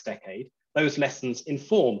the next decade those lessons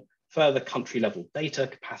inform further country level data,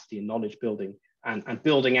 capacity and knowledge building, and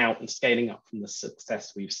building out and scaling up from the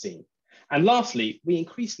success we've seen. And lastly, we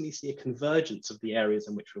increasingly see a convergence of the areas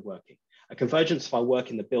in which we're working, a convergence of our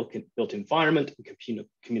work in the built environment and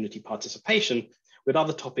community participation with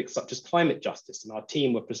other topics such as climate justice. And our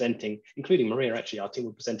team were presenting, including Maria, actually, our team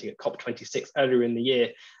were presenting at COP26 earlier in the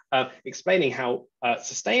year, explaining how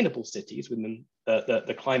sustainable cities within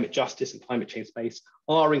the climate justice and climate change space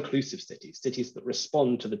are inclusive cities, cities that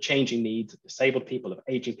respond to the changing needs of disabled people, of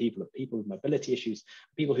aging people, of people with mobility issues,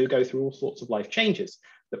 people who go through all sorts of life changes.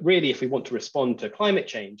 That really, if we want to respond to climate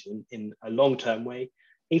change in a long-term way,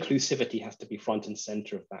 inclusivity has to be front and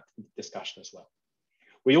center of that discussion as well.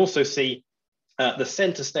 We also see the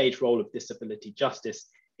center stage role of disability justice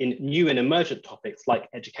in new and emergent topics like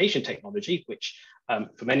education technology, which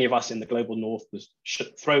for many of us in the global north was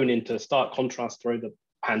thrown into stark contrast through the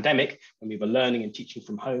pandemic when we were learning and teaching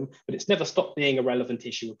from home, but it's never stopped being a relevant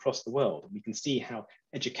issue across the world. We can see how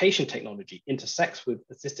education technology intersects with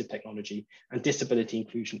assistive technology and disability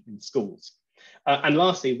inclusion in schools. And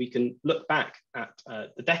lastly, we can look back at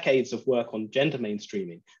the decades of work on gender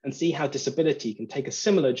mainstreaming and see how disability can take a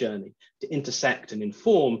similar journey to intersect and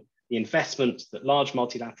inform the investments that large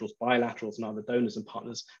multilaterals, bilaterals, and other donors and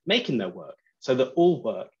partners make in their work, so that all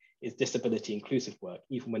work is disability inclusive work,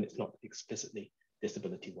 even when it's not explicitly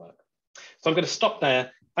disability work. So I'm going to stop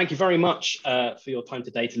there. Thank you very much for your time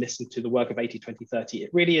today to listen to the work of 80-20-30.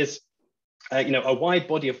 It really is a wide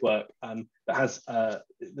body of work that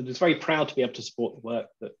is very proud to be able to support the work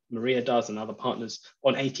that Maria does and other partners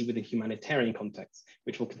on 80 within humanitarian contexts,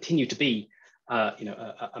 which will continue to be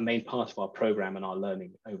a main part of our program and our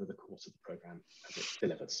learning over the course of the program as it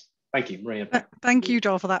delivers. Thank you, Maria. Thank you,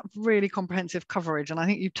 Joel, for that really comprehensive coverage. And I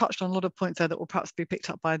think you touched on a lot of points there that will perhaps be picked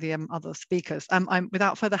up by the other speakers.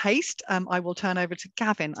 Without further haste, I will turn over to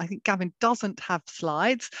Gavin. I think Gavin doesn't have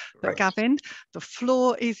slides, but right. Gavin, the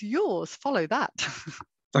floor is yours. Follow that.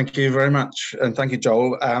 Thank you very much. And thank you,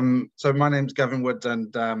 Joel. So my name's Gavin Wood,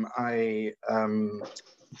 and I am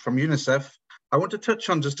from UNICEF. I want to touch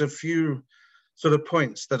on just a few sort of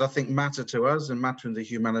points that I think matter to us and matter in the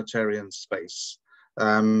humanitarian space.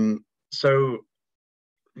 So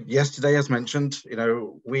yesterday, as mentioned,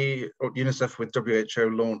 we at UNICEF with WHO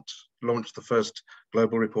launched the first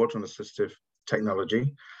global report on assistive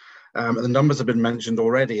technology. The numbers have been mentioned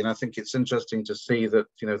already, and I think it's interesting to see that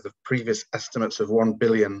the previous estimates of 1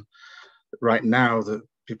 billion right now that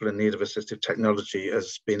people in need of assistive technology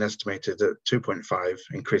has been estimated at 2.5,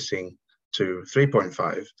 increasing to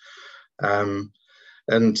 3.5.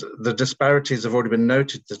 And the disparities have already been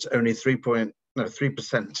noted that only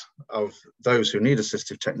 3% of those who need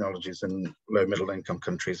assistive technologies in low middle income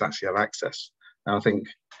countries actually have access. And I think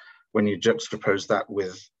when you juxtapose that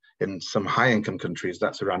with in some high income countries,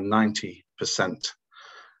 that's around 90%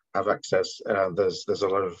 have access. There's a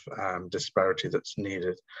lot of disparity that's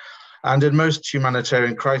needed. And in most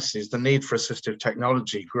humanitarian crises, the need for assistive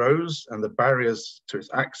technology grows and the barriers to its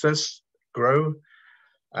access grow.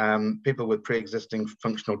 People with pre-existing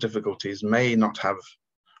functional difficulties may not have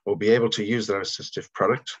or be able to use their assistive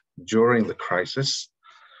product during the crisis.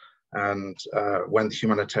 And when the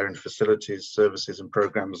humanitarian facilities, services, and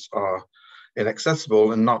programs are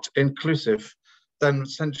inaccessible and not inclusive, then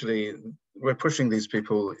essentially we're pushing these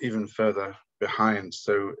people even further behind.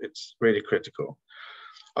 So it's really critical.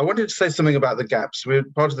 I wanted to say something about the gaps.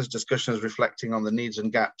 Part of this discussion is reflecting on the needs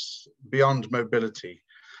and gaps beyond mobility.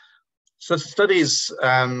 So studies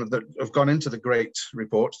that have gone into the GREAT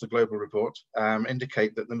report, the global report,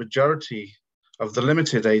 indicate that the majority of the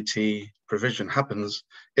limited AT provision happens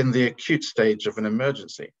in the acute stage of an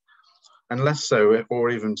emergency, and less so,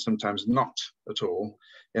 or even sometimes not at all,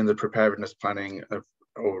 in the preparedness planning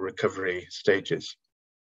or recovery stages.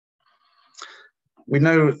 We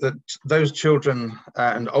know that those children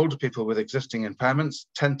and older people with existing impairments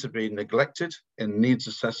tend to be neglected in needs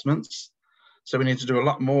assessments. So we need to do a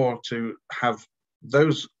lot more to have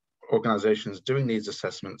those organizations doing needs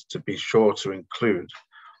assessments to be sure to include.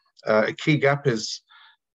 A key gap is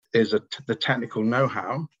the technical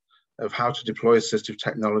know-how of how to deploy assistive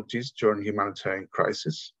technologies during humanitarian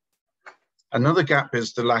crisis. Another gap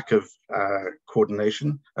is the lack of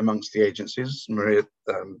coordination amongst the agencies. Maria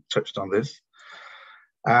touched on this.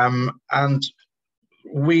 And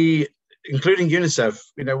we, including UNICEF,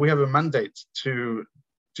 we have a mandate to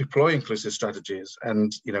deploy inclusive strategies,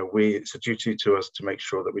 and it's a duty to us to make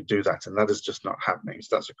sure that we do that, and that is just not happening.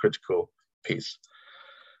 So that's a critical piece.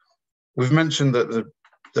 We've mentioned that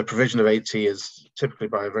the provision of AT is typically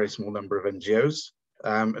by a very small number of NGOs,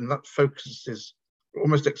 and that focuses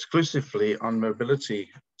almost exclusively on mobility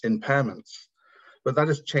impairments, but that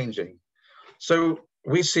is changing. So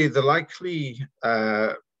we see the likely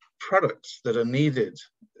products that are needed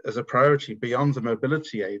as a priority beyond the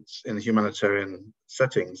mobility aids in humanitarian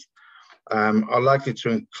settings are likely to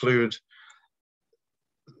include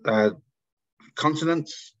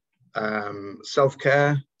continence,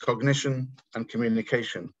 self-care, cognition, and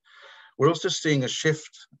communication. We're also seeing a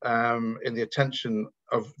shift in the attention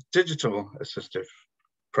of digital assistive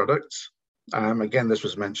products. Again, this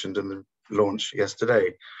was mentioned in the launch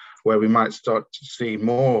yesterday, where we might start to see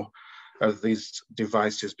more of these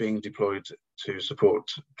devices being deployed to support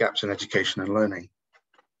gaps in education and learning.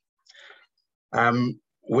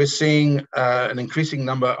 We're seeing an increasing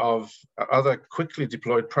number of other quickly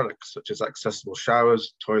deployed products, such as accessible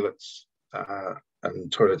showers, toilets,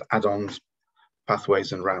 and toilet add-ons,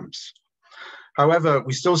 pathways and ramps. However,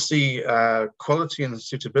 we still see quality and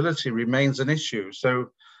suitability remains an issue.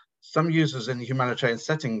 So some users in humanitarian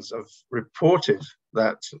settings have reported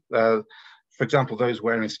that, for example, those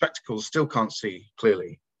wearing spectacles still can't see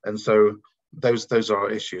clearly. And so those are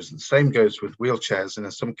issues. And the same goes with wheelchairs, and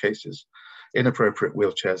in some cases, inappropriate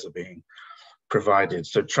wheelchairs are being provided.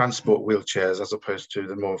 So transport wheelchairs, as opposed to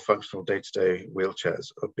the more functional day-to-day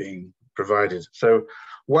wheelchairs, are being provided. So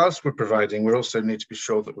whilst we're providing, we also need to be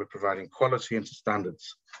sure that we're providing quality and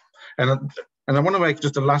standards. And I want to make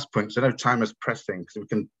just a last point, because I know time is pressing, because we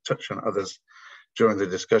can touch on others during the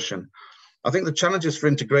discussion. I think the challenges for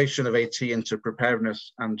integration of AT into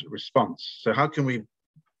preparedness and response. So how can we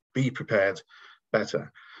be prepared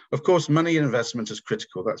better? Of course, money investment is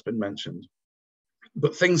critical, that's been mentioned.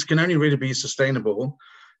 But things can only really be sustainable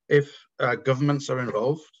if governments are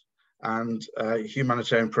involved and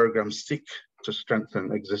humanitarian programs seek to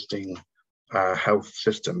strengthen existing health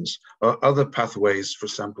systems or other pathways, for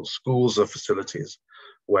example, schools or facilities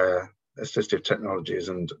where assistive technologies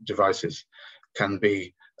and devices can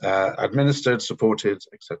be administered, supported,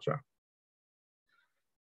 etc.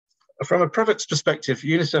 From a products perspective,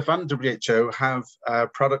 UNICEF and WHO have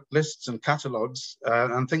product lists and catalogues,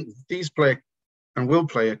 and I think these play and will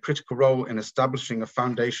play a critical role in establishing a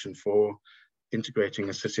foundation for integrating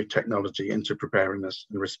assistive technology into preparedness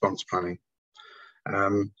and response planning.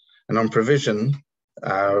 And on provision,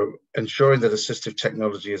 ensuring that assistive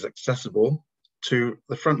technology is accessible to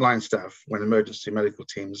the frontline staff when emergency medical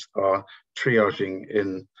teams are triaging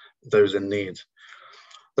in those in need.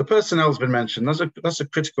 The personnel has been mentioned. That's a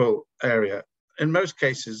critical area. In most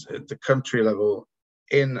cases, at the country level,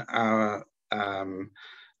 in our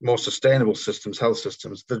more sustainable systems, health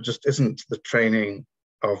systems, there just isn't the training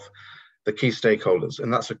of the key stakeholders,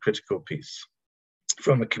 and that's a critical piece.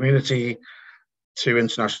 From the community to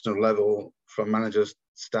international level, from managers,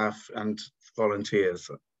 staff, and volunteers.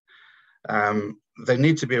 They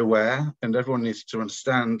need to be aware, and everyone needs to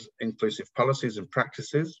understand inclusive policies and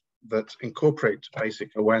practices that incorporate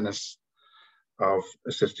basic awareness of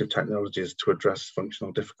assistive technologies to address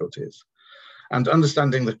functional difficulties. And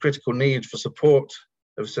understanding the critical need for support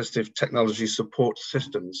of assistive technology support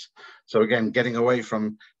systems. So again, getting away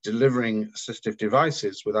from delivering assistive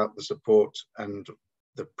devices without the support and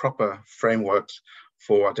the proper frameworks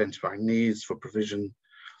for identifying needs, for provision,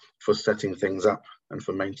 for setting things up, and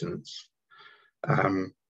for maintenance.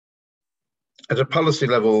 At a policy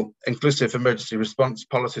level, inclusive emergency response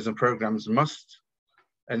policies and programs must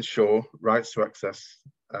ensure rights to access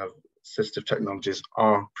assistive technologies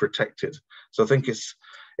are protected. So I think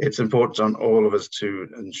it's important on all of us to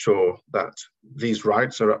ensure that these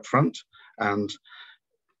rights are up front. And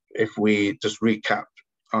if we just recap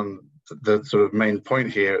on the sort of main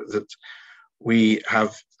point here, that we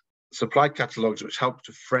have supply catalogues which help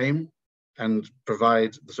to frame and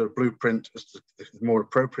provide the sort of blueprint as to the more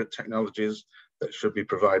appropriate technologies that should be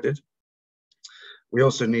provided. We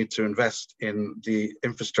also need to invest in the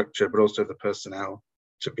infrastructure, but also the personnel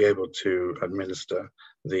to be able to administer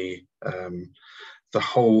the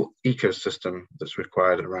whole ecosystem that's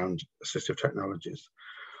required around assistive technologies.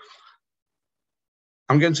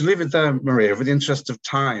 I'm going to leave it there, Maria, with the interest of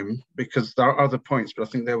time, because there are other points, but I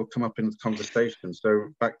think they will come up in the conversation. So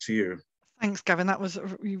back to you. Thanks, Gavin.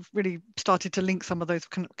 You've really started to link some of those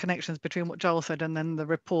connections between what Joel said and then the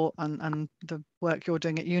report and the work you're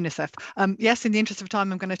doing at UNICEF. Yes, in the interest of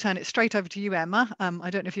time, I'm going to turn it straight over to you, Emma. I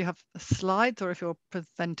don't know if you have slides or if you're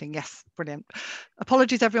presenting. Yes, brilliant.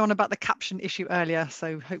 Apologies, everyone, about the caption issue earlier.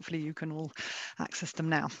 So hopefully you can all access them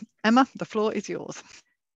now. Emma, the floor is yours.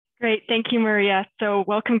 Great, thank you, Maria. So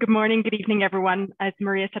welcome, good morning, good evening, everyone. As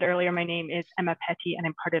Maria said earlier, my name is Emma Petty and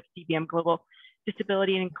I'm part of CBM Global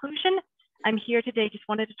Disability and Inclusion. I'm here today, just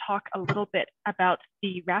wanted to talk a little bit about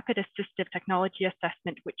the rapid assistive technology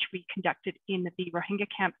assessment, which we conducted in the Rohingya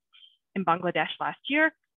camp in Bangladesh last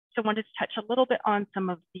year. So I wanted to touch a little bit on some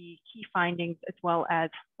of the key findings, as well as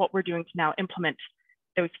what we're doing to now implement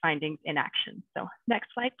those findings in action. So next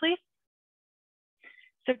slide, please.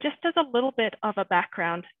 So just as a little bit of a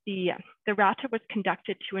background, the RATA was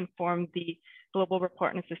conducted to inform the Global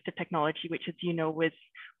Report on Assistive Technology, which, as you know,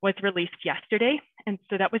 was released yesterday. And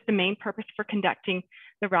so that was the main purpose for conducting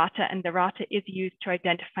the RATA. And the RATA is used to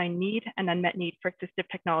identify need and unmet need for assistive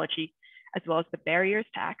technology, as well as the barriers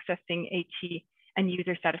to accessing AT and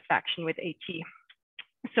user satisfaction with AT.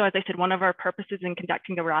 So as I said, one of our purposes in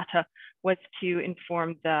conducting the RATA was to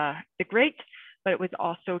inform the GREAT, but it was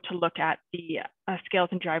also to look at the scales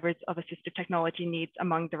and drivers of assistive technology needs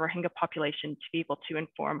among the Rohingya population to be able to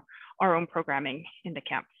inform our own programming in the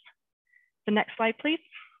camps. The next slide, please.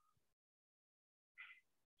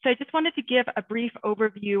 So I just wanted to give a brief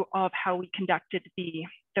overview of how we conducted the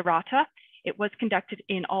RATA. It was conducted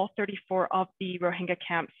in all 34 of the Rohingya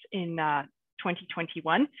camps in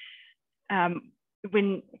 2021.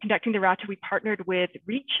 When conducting the RATA, we partnered with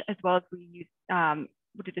REACH, as well as we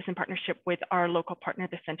did this in partnership with our local partner,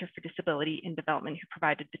 the Center for Disability in Development, who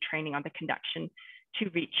provided the training on the conduction to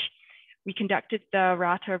REACH. We conducted the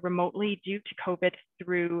RATA remotely due to COVID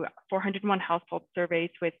through 401 household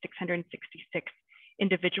surveys with 666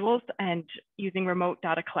 individuals and using remote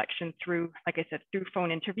data collection through, like I said, through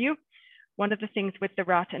phone interview. One of the things with the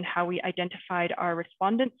RATA and how we identified our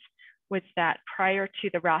respondents was that prior to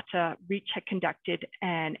the RATA, REACH had conducted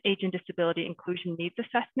an age and disability inclusion needs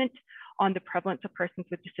assessment on the prevalence of persons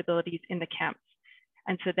with disabilities in the camps.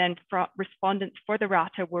 And so then respondents for the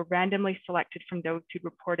RATA were randomly selected from those who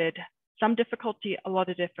reported some difficulty, a lot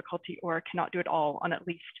of difficulty, or cannot do it all on at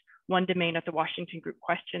least one domain of the Washington Group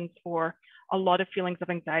questions, or a lot of feelings of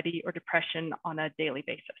anxiety or depression on a daily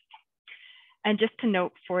basis. And just to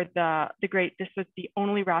note for the grade, this was the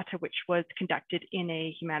only RATA which was conducted in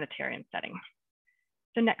a humanitarian setting.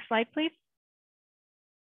 So next slide, please.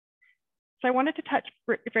 So I wanted to touch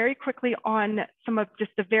very quickly on some of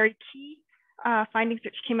just the very key findings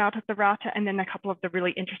which came out of the RATA, and then a couple of the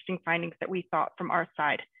really interesting findings that we thought from our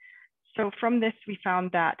side. So from this, we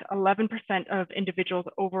found that 11% of individuals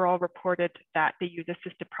overall reported that they use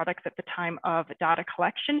assistive products at the time of data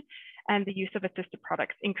collection, and the use of assistive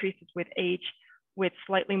products increases with age, with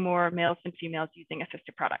slightly more males than females using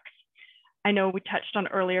assistive products. I know we touched on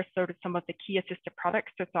earlier sort of some of the key assistive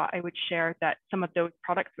products, so I thought I would share that some of those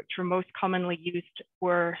products which were most commonly used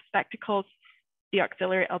were spectacles, the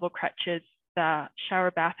auxiliary elbow crutches, the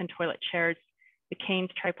shower bath and toilet chairs, the canes,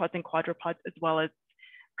 tripods, and quadrupods, as well as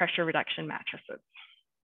pressure reduction mattresses.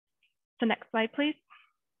 So next slide, please.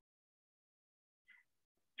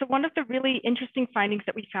 So one of the really interesting findings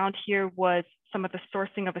that we found here was some of the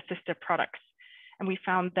sourcing of assistive products. And we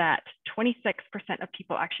found that 26% of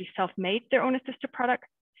people actually self-made their own assistive products,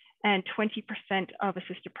 and 20% of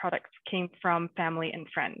assistive products came from family and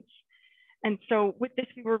friends. And so with this,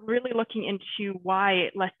 we were really looking into why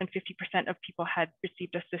less than 50% of people had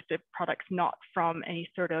received assistive products not from any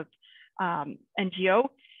sort of NGO.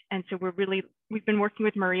 And so we've been working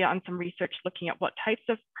with Maria on some research looking at what types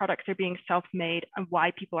of products are being self-made and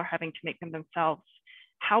why people are having to make them themselves,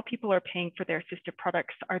 how people are paying for their assistive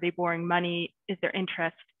products. Are they borrowing money? Is there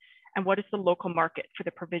interest? And what is the local market for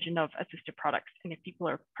the provision of assistive products? And if people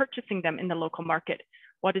are purchasing them in the local market,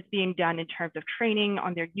 what is being done in terms of training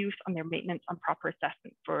on their use, on their maintenance, on proper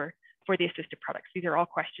assessment for the assistive products? These are all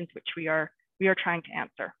questions which we are trying to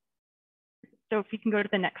answer. So if we can go to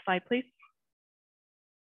the next slide, please.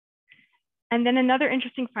 And then another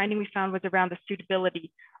interesting finding we found was around the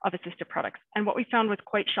suitability of assistive products. And what we found was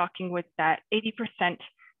quite shocking was that 80%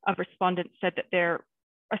 of respondents said that their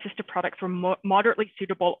assistive products were moderately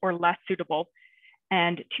suitable or less suitable.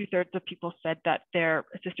 And 2/3 of people said that their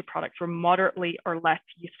assistive products were moderately or less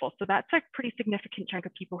useful. So that's a pretty significant chunk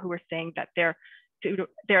of people who were saying that their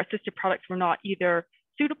assistive products were not either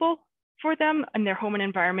suitable for them in their home and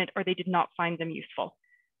environment, or they did not find them useful.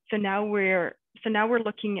 So now we're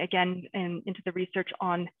looking again into the research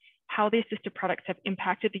on how the assistive products have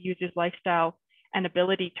impacted the user's lifestyle and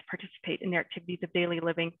ability to participate in their activities of daily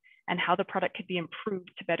living, and how the product could be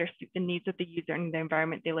improved to better suit the needs of the user and the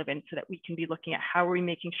environment they live in, so that we can be looking at how are we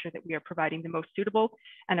making sure that we are providing the most suitable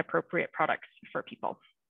and appropriate products for people.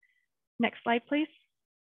 Next slide, please.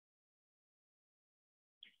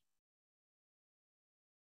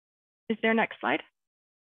 Is there a next slide?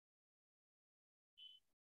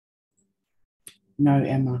 No,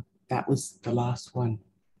 Emma, that was the last one.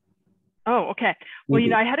 Oh, okay. Well, you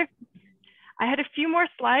know, I had a few more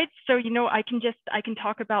slides, so you know, I can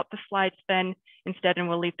talk about the slides then instead, and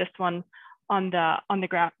we'll leave this one on the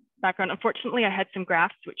graph background. Unfortunately, I had some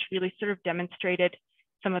graphs which really sort of demonstrated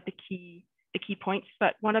some of the key points,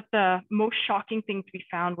 but one of the most shocking things we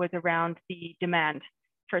found was around the demand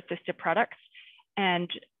for assistive products.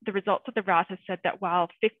 And the results of the RATA said that while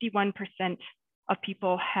 51% of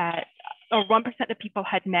people had, or 1% of people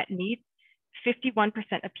had met needs,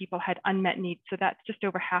 51% of people had unmet needs. So that's just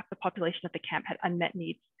over half the population of the camp had unmet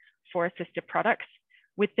needs for assistive products,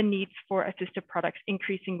 with the needs for assistive products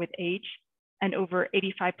increasing with age, and over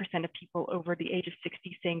 85% of people over the age of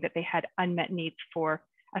 60 saying that they had unmet needs for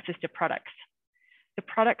assistive products. The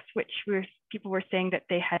products which people were saying that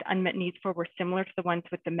they had unmet needs for were similar to the ones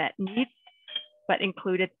with the met needs, but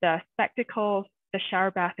included the spectacles, the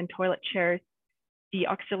shower bath and toilet chairs, the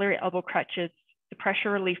auxiliary elbow crutches, the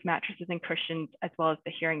pressure relief mattresses and cushions, as well as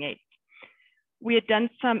the hearing aids. We had done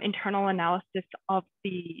some internal analysis of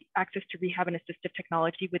the access to rehab and assistive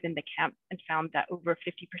technology within the camp and found that over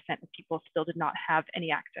 50% of people still did not have any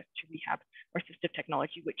access to rehab or assistive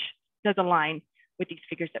technology, which does align with these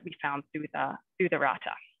figures that we found through the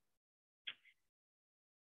RATA.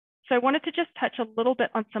 So I wanted to just touch a little bit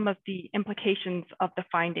on some of the implications of the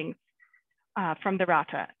findings from the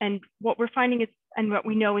RATA. And what we're finding is, and what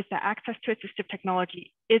we know is that access to assistive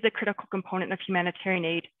technology is a critical component of humanitarian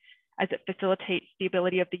aid, as it facilitates the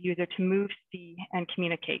ability of the user to move, see, and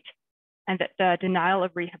communicate, and that the denial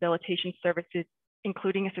of rehabilitation services,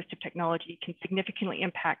 including assistive technology, can significantly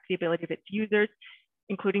impact the ability of its users,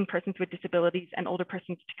 including persons with disabilities and older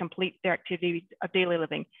persons, to complete their activities of daily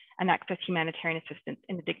living and access humanitarian assistance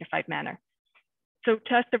in a dignified manner. So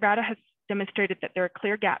to us, the RATA has demonstrated that there are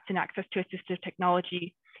clear gaps in access to assistive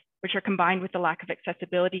technology, which are combined with the lack of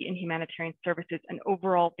accessibility in humanitarian services and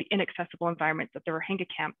overall the inaccessible environments of the Rohingya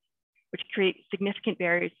camps, which create significant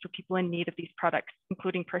barriers for people in need of these products,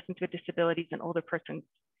 including persons with disabilities and older persons,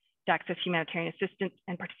 to access humanitarian assistance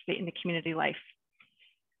and participate in the community life.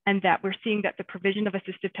 And that we're seeing that the provision of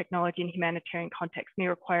assistive technology in humanitarian context may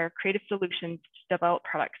require creative solutions to develop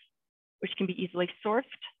products which can be easily sourced,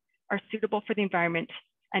 are suitable for the environment,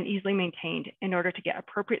 and easily maintained in order to get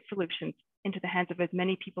appropriate solutions into the hands of as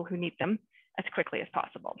many people who need them as quickly as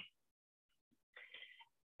possible.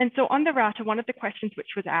 And so on the RATA, one of the questions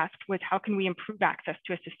which was asked was, how can we improve access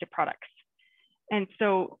to assistive products? And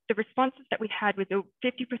so the responses that we had was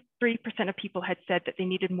 53% of people had said that they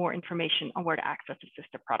needed more information on where to access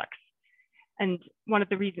assistive products. And one of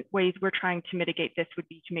the ways we're trying to mitigate this would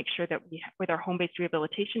be to make sure that we, with our home-based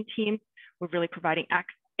rehabilitation team, we're really providing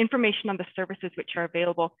information on the services which are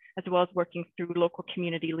available, as well as working through local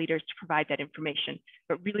community leaders to provide that information,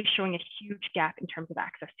 but really showing a huge gap in terms of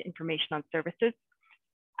access to information on services.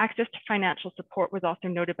 Access to financial support was also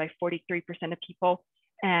noted by 43% of people,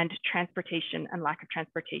 and transportation and lack of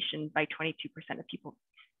transportation by 22% of people.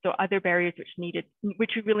 So other barriers which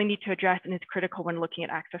we really need to address and is critical when looking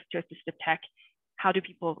at access to assistive tech. How do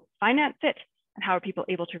people finance it? And how are people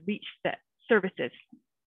able to reach the services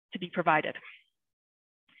to be provided?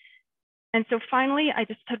 And so finally, I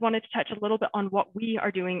just had wanted to touch a little bit on what we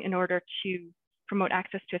are doing in order to promote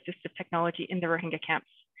access to assistive technology in the Rohingya camps.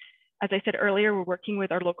 As I said earlier, we're working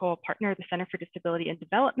with our local partner, the Center for Disability and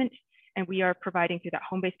Development, and we are providing through that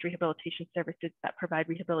home-based rehabilitation services that provide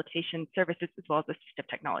rehabilitation services as well as assistive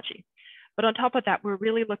technology. But on top of that, we're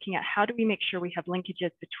really looking at how do we make sure we have linkages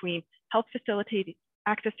between health facility,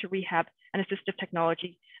 access to rehab, and assistive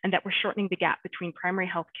technology, and that we're shortening the gap between primary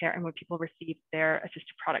health care and when people receive their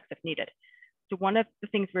assistive products if needed. So one of the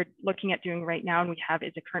things we're looking at doing right now, and we have,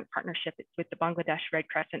 is a current partnership with the Bangladesh Red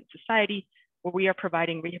Crescent Society, where we are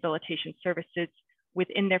providing rehabilitation services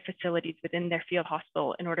within their facilities, within their field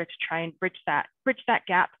hospital, in order to try and bridge that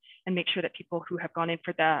gap and make sure that people who have gone in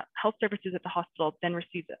for the health services at the hospital then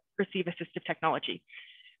receive assistive technology.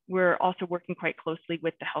 We're also working quite closely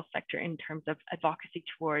with the health sector in terms of advocacy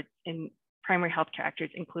towards primary healthcare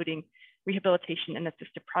actors, including rehabilitation and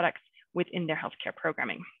assistive products within their healthcare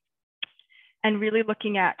programming. And really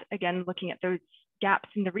looking at those gaps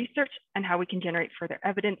in the research and how we can generate further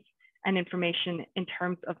evidence and information in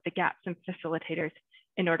terms of the gaps in facilitators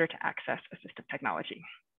in order to access assistive technology.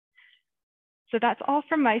 So that's all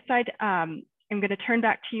from my side. I'm going to turn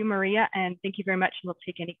back to you, Maria, and thank you very much. And we'll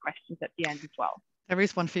take any questions at the end as well. There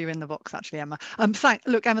is one for you in the box, actually, Emma.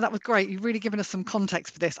 Look, Emma, that was great. You've really given us some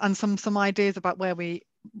context for this and some ideas about where we,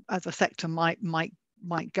 as a sector, might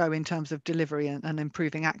go in terms of delivery and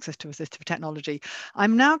improving access to assistive technology.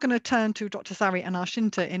 I'm now going to turn to Dr. Sari and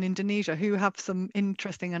Ashinta in Indonesia, who have some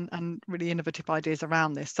interesting and really innovative ideas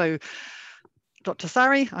around this. So Dr.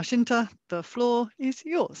 Sari, Ashinta, the floor is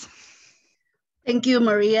yours. Thank you,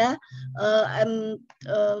 Maria. I'm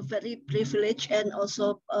very privileged and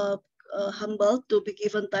also humbled to be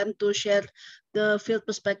given time to share the field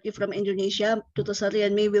perspective from Indonesia. Dr. Sari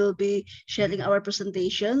and me will be sharing our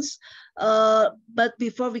presentations. But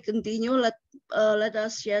before we continue, let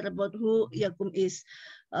us share about who YAKUM is.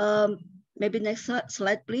 Maybe next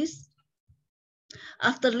slide, please.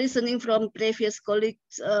 After listening from previous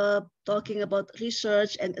colleagues talking about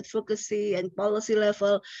research and advocacy and policy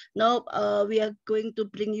level, now we are going to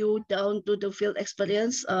bring you down to the field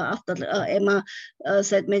experience after Emma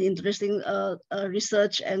said many interesting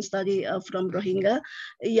research and study from Rohingya.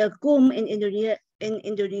 YAKUM in in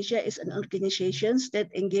Indonesia is an organization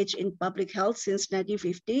that engage in public health since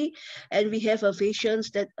 1950, and we have a vision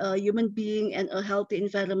that a human being and a healthy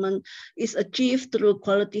environment is achieved through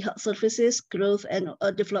quality health services, growth and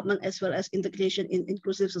development, as well as integration in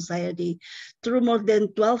inclusive society. Through more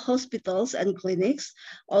than 12 hospitals and clinics,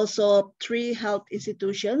 also 3 health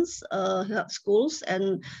institutions, health schools,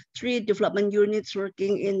 and 3 development units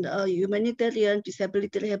working in humanitarian,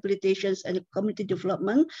 disability rehabilitations, and community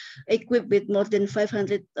development, equipped with more than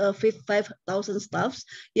 5,000 staffs.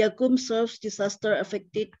 Yakum serves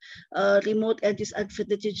disaster-affected, remote and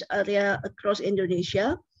disadvantaged area across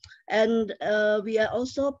Indonesia. And we are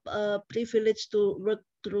also privileged to work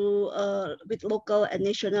through with local and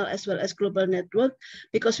national as well as global network,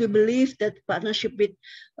 because we believe that partnership with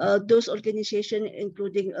those organizations,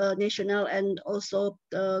 including national and also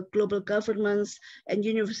global governments and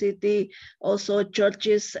university, also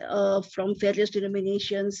churches from various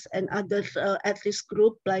denominations and other at-risk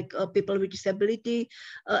group like people with disability,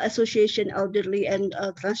 association, elderly and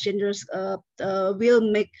transgenders will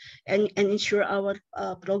make and ensure our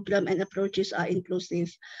program and approaches are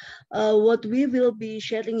inclusive. What we will be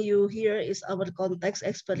sharing you here is our context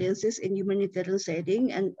experiences in humanitarian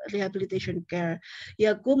setting and rehabilitation care.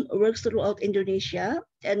 Yakum works throughout Indonesia,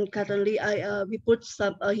 and currently we put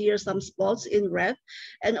some here some spots in red.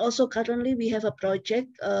 And also currently we have a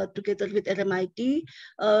project together with RMIT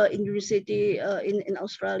University in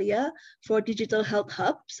Australia for digital health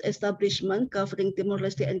hubs establishment covering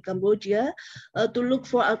Timor-Leste and Cambodia to look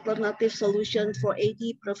for alternative solutions for AD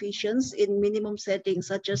provisions in minimum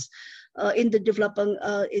settings, such as in the developing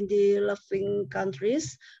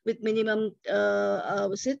countries with minimum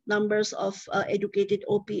numbers of educated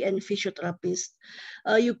OP and physiotherapists.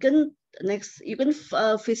 You can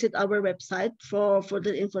visit our website for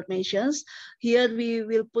further information. Here we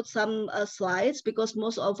will put some slides because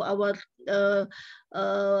most of our 80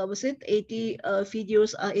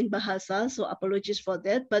 videos are in Bahasa, so apologies for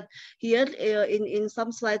that. But here in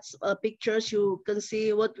some slides, pictures, you can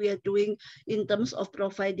see what we are doing in terms of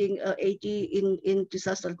providing AD in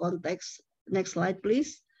disaster context. Next slide,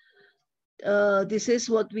 please. This is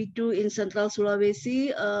what we do in Central Sulawesi,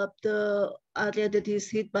 the area that is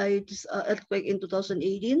hit by this earthquake in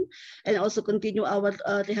 2018, and also continue our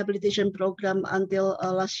rehabilitation program until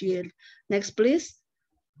last year. Next, please.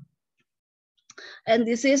 And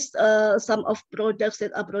this is some of products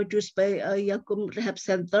that are produced by Yakum Rehab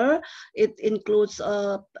Center. It includes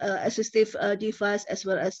assistive device as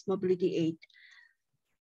well as mobility aid.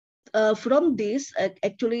 From this,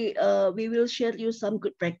 actually, we will share you some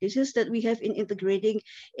good practices that we have in integrating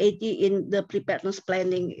AD in the preparedness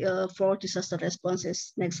planning for disaster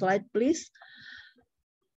responses. Next slide, please.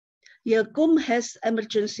 Yakum has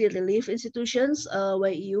emergency relief institutions,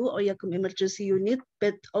 YU or Yakum Emergency Unit,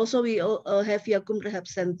 but also we have Yakum Rehab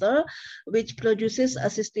Center, which produces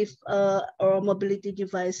assistive or mobility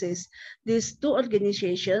devices. These two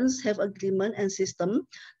organizations have agreement and system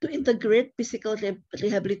to integrate physical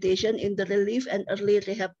rehabilitation in the relief and early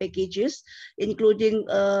rehab packages, including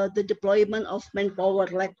the deployment of manpower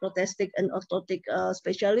like prosthetic and orthotic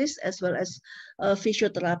specialists, as well as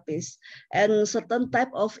physiotherapists, and certain type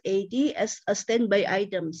of AD as a standby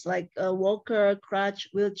items like a walker, crutch,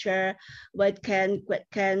 wheelchair, white can, wet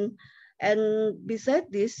can. And beside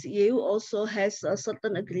this, EU also has a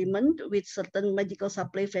certain agreement with certain medical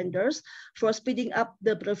supply vendors for speeding up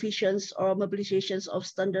the provisions or mobilizations of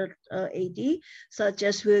standard AD, such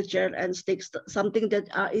as wheelchair and sticks, something that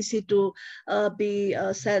are easy to be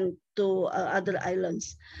sent to other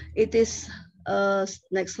islands. It is,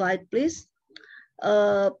 next slide, please.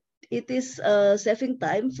 It is saving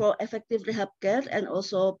time for effective rehab care and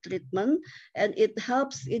also treatment, and it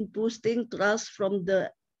helps in boosting trust from the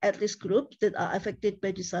at-risk groups that are affected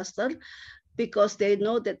by disaster, because they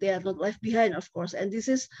know that they are not left behind, of course. And this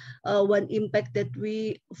is one impact that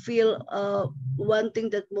we feel, one thing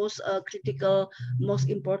that most critical, most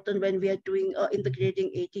important when we are doing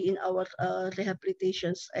integrating AD in our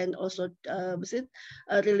rehabilitations and also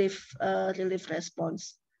relief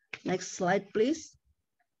response. Next slide, please.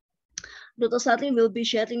 Dr. Sari will be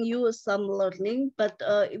sharing you some learning, but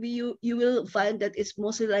you will find that it's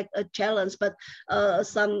mostly like a challenge. But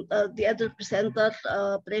the other presenter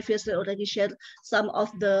previously already shared some of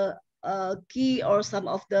the key or some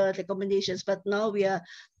of the recommendations. But now we are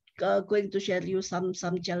going to share you some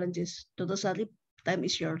challenges. Dr. Sari, time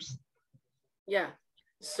is yours. Yeah.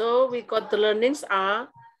 So we got the learnings are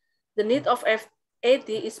the need of AD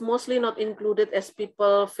is mostly not included as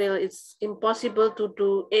people feel it's impossible to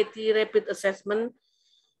do AD rapid assessment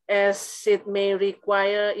as it may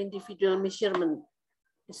require individual measurement.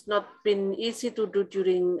 It's not been easy to do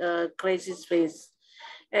during crisis phase.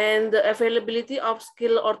 And the availability of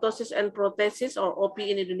skilled orthosis and prosthesis, or OP,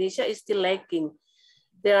 in Indonesia is still lacking.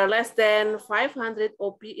 There are less than 500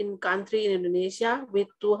 OP in country in Indonesia with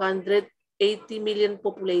 280 million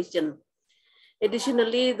population.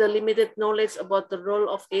 Additionally, the limited knowledge about the role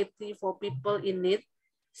of AT for people in need,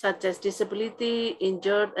 such as disability,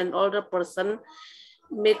 injured, and older person,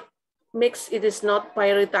 makes it is not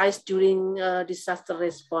prioritized during disaster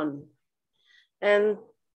response. And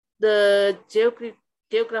the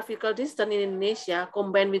geographical distance in Indonesia,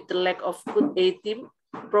 combined with the lack of good AT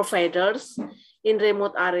providers in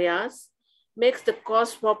remote areas, makes the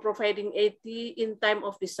cost for providing AT in time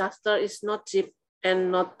of disaster is not cheap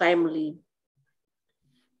and not timely.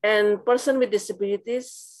 And person with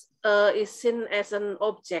disabilities is seen as an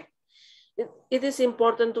object. It is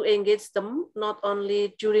important to engage them not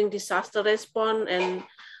only during disaster response and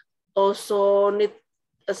also need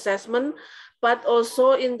assessment, but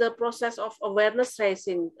also in the process of awareness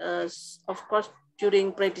raising, of course,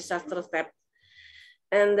 during pre-disaster step.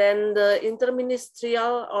 And then the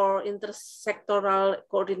interministerial or intersectoral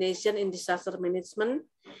coordination in disaster management,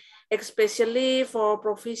 especially for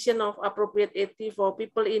provision of appropriate AT for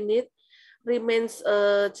people in need, remains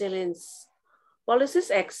a challenge. Policies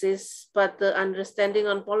exist, but the understanding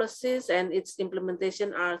on policies and its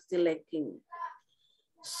implementation are still lacking.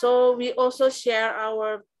 So we also share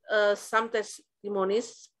our some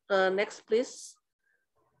testimonies. Next, please.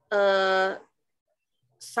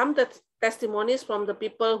 Some testimonies from the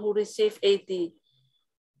people who receive AT.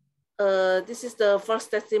 This is the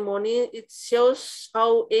first testimony. It shows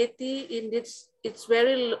how AT indeed it's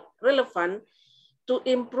very relevant to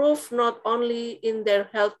improve not only in their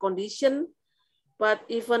health condition, but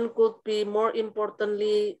even could be more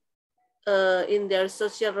importantly in their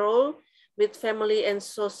social role with family and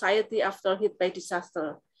society after hit by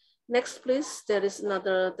disaster. Next, please. There is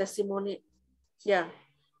another testimony. Yeah.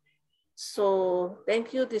 So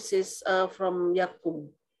thank you. This is from Yakum.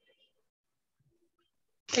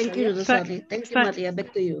 Thank you, Rosali. Thank you, Maria.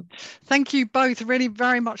 Back to you. Thank you both really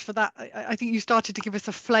very much for that. I think you started to give us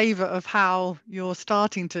a flavour of how you're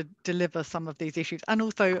starting to deliver some of these issues, and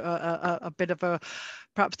also a bit of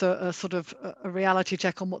perhaps a sort of a reality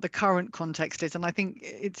check on what the current context is. And I think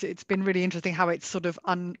it's been really interesting how it's sort of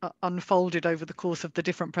unfolded over the course of the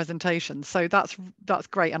different presentations. So that's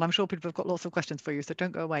great, and I'm sure people have got lots of questions for you, so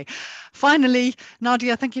don't go away. Finally,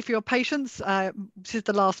 Nadia, thank you for your patience. This is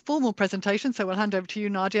the last formal presentation, so we'll hand over to you,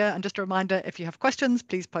 Nadia. And just a reminder, if you have questions,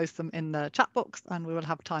 please post them in the chat box and we will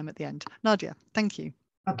have time at the end. Nadia, thank you.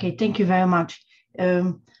 Okay, thank you very much.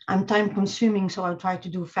 I'm time consuming, so I'll try to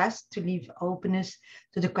do fast to leave openness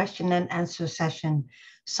to the question and answer session.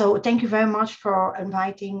 So thank you very much for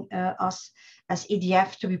inviting us as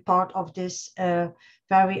EDF to be part of this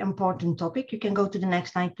very important topic. You can go to the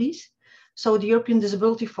next slide, please. So the European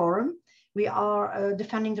Disability Forum, we are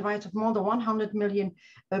defending the rights of more than 100 million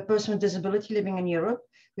persons with disability living in Europe.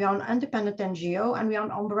 We are an independent NGO and we are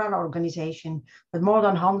an umbrella organization with more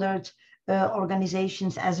than 100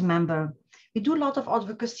 organizations as a member. We do a lot of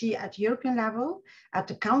advocacy at European level, at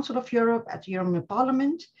the Council of Europe, at the European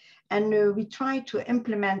Parliament, and we try to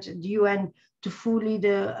implement the UN to fully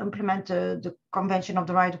implement the Convention of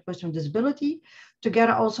the Right of Persons with Disability,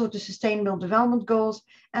 together also the Sustainable Development Goals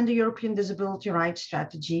and the European Disability Rights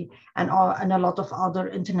Strategy and a lot of other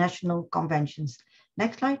international conventions.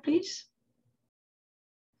 Next slide, please.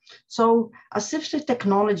 So assistive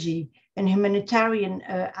technology and humanitarian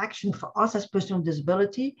action for us as persons with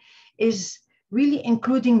disability is really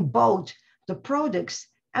including both the products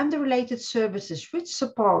and the related services which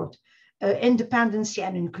support independency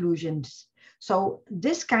and inclusions. So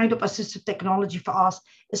this kind of assistive technology for us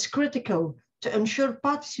is critical to ensure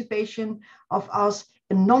participation of us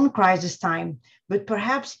in non-crisis time, but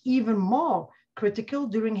perhaps even more critical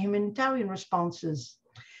during humanitarian responses.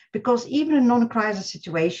 Because even in non-crisis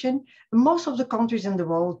situation, in most of the countries in the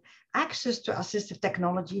world, access to assistive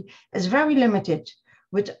technology is very limited,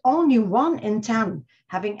 with only 1 in 10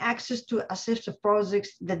 having access to assistive products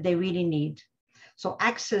that they really need. So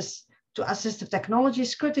access to assistive technology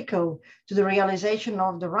is critical to the realization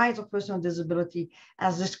of the rights of persons with disability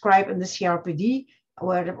as described in the CRPD,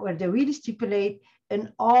 where they really stipulate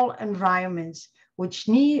in all environments, which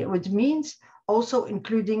means also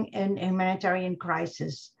including in a humanitarian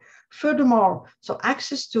crisis. Furthermore, so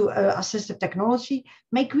access to assistive technology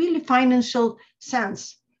make really financial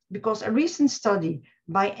sense, because a recent study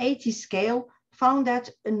by AT Scale found that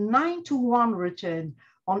a 9-to-1 return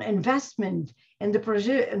on investment in the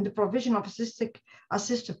provision of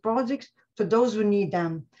assistive projects to those who need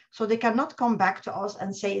them. So they cannot come back to us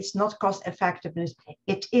and say it's not cost effectiveness.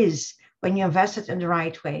 It is when you invest it in the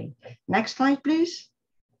right way. Next slide, please.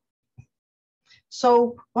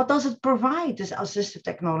 So what does it provide, this assistive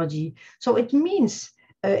technology? So it means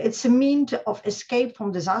it's a means of escape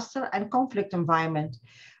from disaster and conflict environment,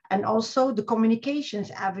 and also the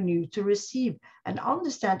communications avenue to receive and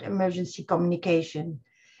understand emergency communication.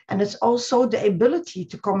 And it's also the ability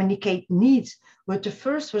to communicate needs with the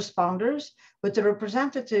first responders, with the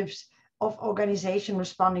representatives of organizations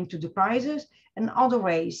responding to the crisis, and other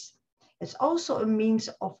ways. It's also a means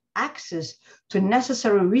of access to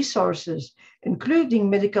necessary resources, including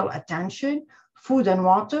medical attention, food and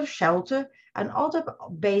water, shelter, and other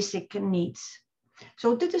basic needs.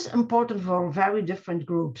 So this is important for very different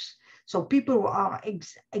groups. So people who are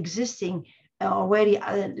existing already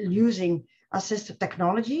using assistive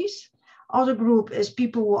technologies. Other group is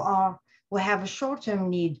people who have a short-term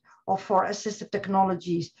need for assistive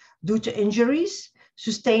technologies due to injuries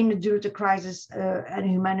sustained due to crisis and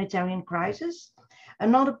humanitarian crisis.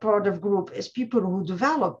 Another part of group is people who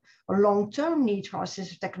develop a long-term need for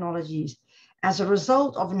assistive technologies as a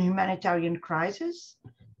result of a humanitarian crisis.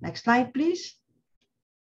 Next slide, please.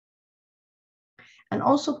 And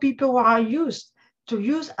also people who are used to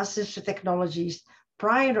use assistive technologies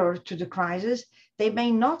prior to the crisis. They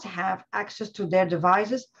may not have access to their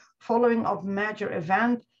devices following a major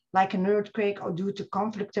event like an earthquake or due to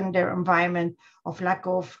conflict in their environment of lack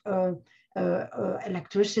of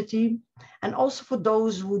electricity. And also for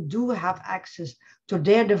those who do have access to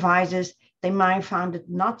their devices, they might find it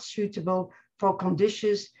not suitable for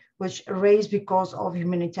conditions which arise because of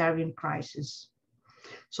humanitarian crisis.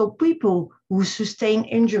 So people who sustain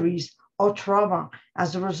injuries or trauma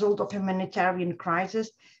as a result of humanitarian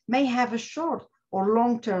crisis may have a short or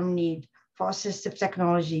long-term need for assistive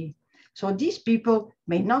technology. So these people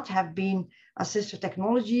may not have been assistive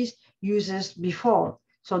technologies users before.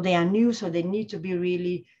 So they are new, so they need to be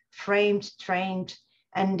really framed, trained,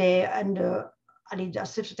 and the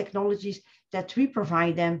assistive technologies that we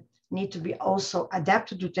provide them need to be also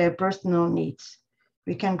adapted to their personal needs.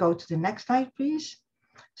 We can go to the next slide, please.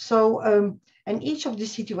 So in each of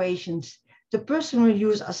these situations, the person who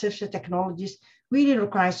uses assistive technologies really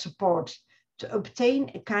requires support to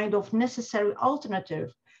obtain a kind of necessary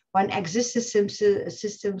alternative when existing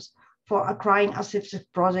systems for acquiring assistive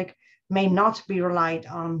product may not be relied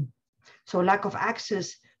on. So lack of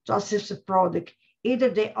access to assistive product, either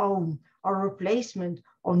their own or replacement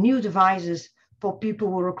or new devices for people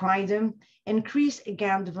who require them, increase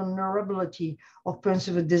again the vulnerability of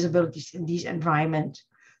persons with disabilities in these environments.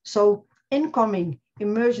 So incoming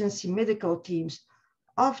emergency medical teams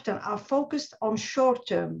often are focused on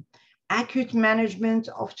short-term, acute management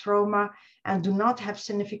of trauma and do not have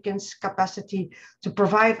significant capacity to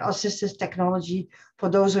provide assistive technology for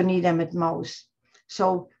those who need them at most.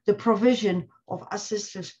 So the provision of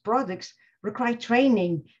assistive products require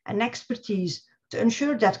training and expertise to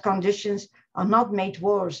ensure that conditions are not made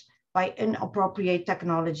worse by inappropriate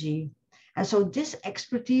technology. And so this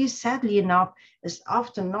expertise, sadly enough, is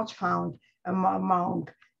often not found among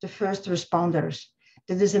the first responders.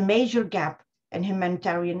 There is a major gap in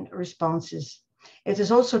humanitarian responses. It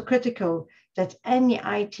is also critical that any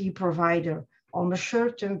IT provider on a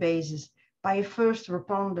short-term basis by a first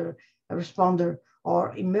responder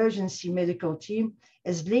or emergency medical team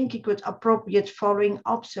is linking with appropriate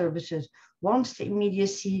following-up services once the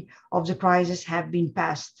immediacy of the crisis have been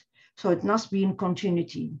passed. So it must be in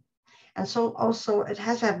continuity. And so also it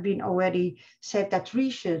has been already said that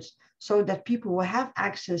research so that people who have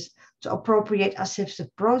access to appropriate assistive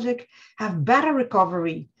project have better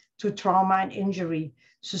recovery to trauma and injury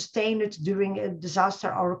sustained during a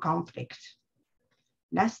disaster or a conflict.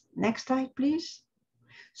 Next slide, please.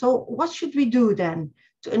 So what should we do then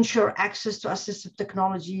to ensure access to assistive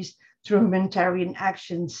technologies through humanitarian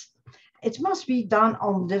actions? It must be done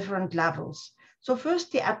on different levels. So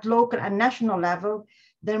firstly, at local and national level,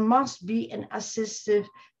 there must be an assistive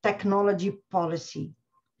technology policy.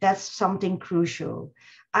 That's something crucial,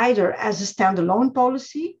 either as a standalone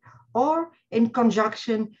policy or in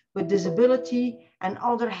conjunction with disability and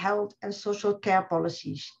other health and social care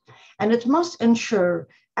policies. And it must ensure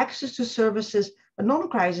access to services at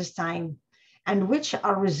non-crisis time and which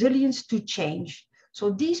are resilient to change.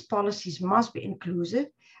 So these policies must be inclusive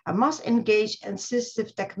and must engage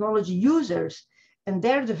assistive technology users in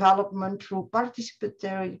their development through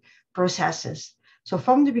participatory processes. So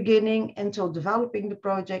from the beginning until developing the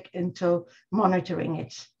project, until monitoring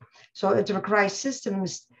it. So it requires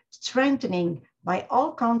systems strengthening by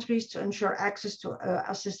all countries to ensure access to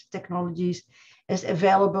assistive technologies is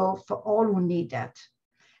available for all who need that.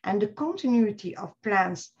 And the continuity of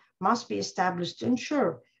plans must be established to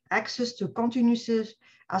ensure access to continuous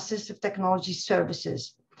assistive technology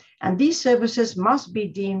services. And these services must be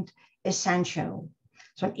deemed essential.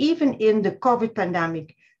 So even in the COVID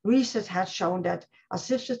pandemic, research has shown that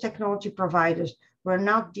assistive technology providers were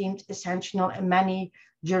not deemed essential in many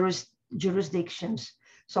jurisdictions.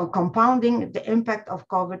 So compounding the impact of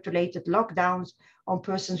COVID-related lockdowns on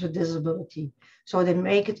persons with disability. So they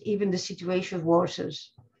make it even the situation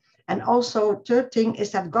worse. And also, third thing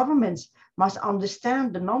is that governments must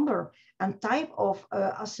understand the number and type of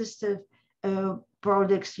assistive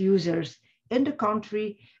products users in the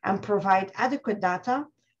country and provide adequate data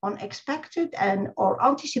on expected and or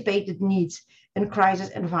anticipated needs in crisis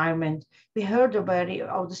environment. We heard already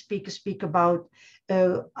all the speakers speak about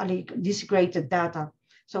disaggregated data.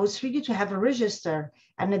 So it's really to have a register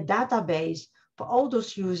and a database for all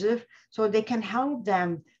those users so they can help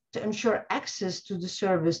them to ensure access to the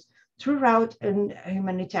service throughout a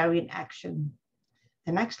humanitarian action.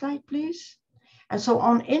 The next slide, please. And so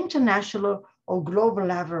on international or global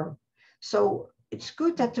level, so it's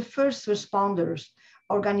good that the first responders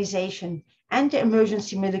organization and the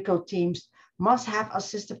emergency medical teams must have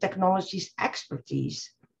assistive technologies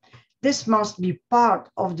expertise. This must be part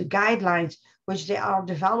of the guidelines which they are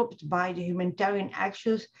developed by the humanitarian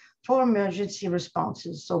actions for emergency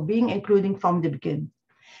responses, so being including from the beginning.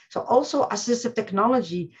 So also assistive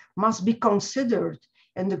technology must be considered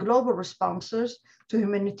in the global responses to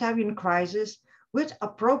humanitarian crisis with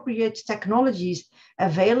appropriate technologies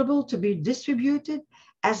available to be distributed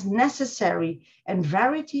as necessary in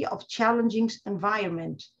variety of challenging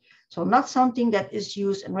environments. So not something that is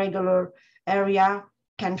used in regular area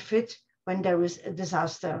can fit when there is a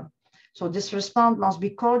disaster. So this response must be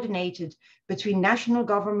coordinated between national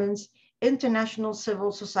governments, international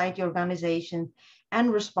civil society organizations,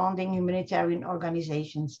 and responding humanitarian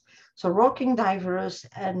organizations. So working diverse,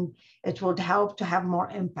 and it would help to have more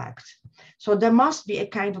impact. So there must be a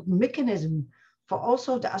kind of mechanism for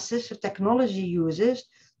also the assistive technology users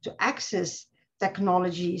to access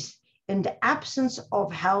technologies in the absence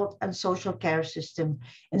of health and social care system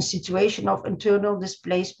in situation of internal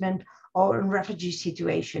displacement or in refugee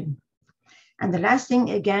situation. And the last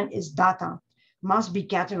thing again is data must be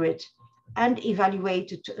gathered and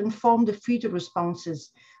evaluated to inform the future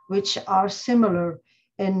responses, which are similar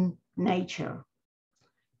in nature.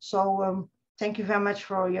 So thank you very much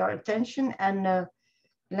for your attention, and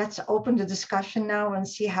let's open the discussion now and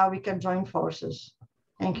see how we can join forces.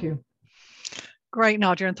 Thank you. Great,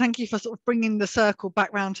 Nadia, and thank you for sort of bringing the circle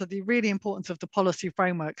back round to the really importance of the policy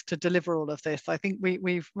frameworks to deliver all of this. I think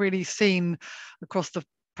we've really seen across the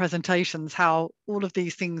presentations how all of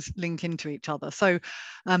these things link into each other. So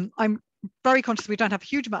I'm very conscious we don't have a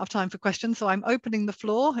huge amount of time for questions, so I'm opening the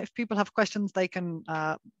floor. If people have questions, they can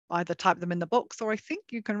either type them in the box, or I think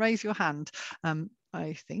you can raise your hand.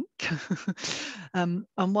 I think. And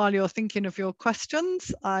while you're thinking of your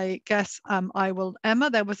questions, I guess I will, Emma,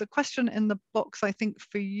 there was a question in the box, I think,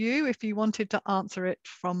 for you, if you wanted to answer it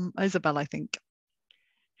from Isabel, I think.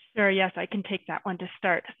 Sure, yes, I can take that one to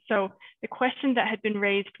start. So the question that had been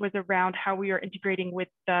raised was around how we are integrating with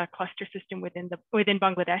the cluster system within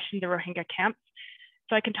Bangladesh in the Rohingya camps.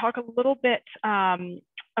 So I can talk a little bit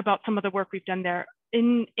about some of the work we've done there.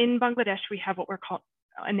 In Bangladesh, we have what we're called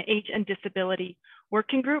an age and disability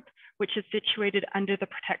working group, which is situated under the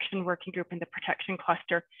protection working group in the protection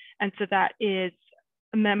cluster. And so that is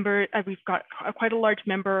a member, we've got quite a large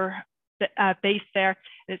member base there.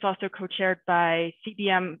 And it's also co-chaired by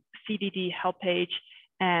CBM, CDD, HelpAge,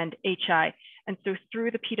 and HI. And so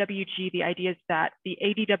through the PWG, the idea is that the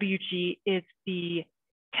ADWG is the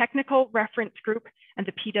technical reference group, and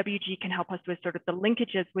the PWG can help us with sort of the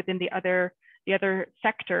linkages within the other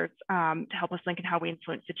sectors to help us link in how we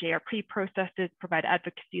influence the JRP processes, provide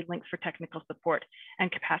advocacy links for technical support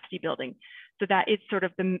and capacity building. So that is sort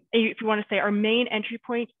of the, if you want to say, our main entry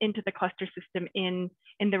point into the cluster system in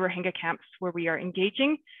the Rohingya camps where we are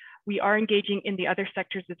engaging. We are engaging in the other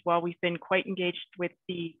sectors as well. We've been quite engaged with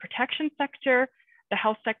the protection sector, the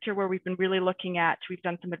health sector, where we've been really looking at, we've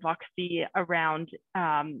done some advocacy around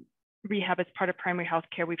rehab as part of primary health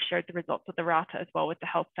care. We've shared the results of the RATA as well with the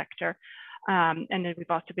health sector. And then we've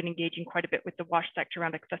also been engaging quite a bit with the WASH sector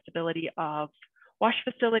around accessibility of WASH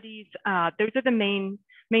facilities. Those are the main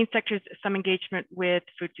sectors, some engagement with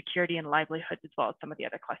food security and livelihoods as well as some of the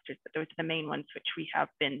other clusters, but those are the main ones which we have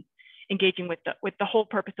been engaging with the whole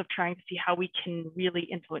purpose of trying to see how we can really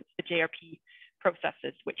influence the JRP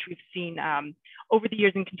processes, which we've seen over the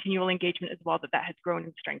years in continual engagement as well, that has grown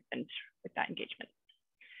and strengthened with that engagement.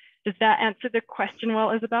 Does that answer the question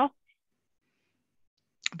well, Isabel?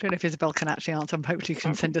 I don't know if Isabel can actually answer. I'm hoping you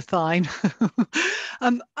can send a sign.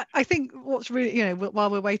 I think what's really, while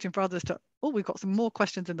we're waiting for others to Oh, we've got some more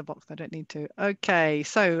questions in the box. I don't need to. Okay,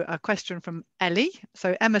 so a question from Ellie.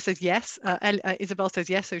 So Emma says yes. Isabel says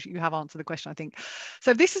yes. So you have answered the question, I think.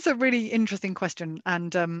 So this is a really interesting question,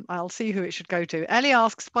 and I'll see who it should go to. Ellie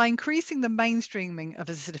asks, by increasing the mainstreaming of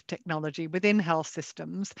assistive technology within health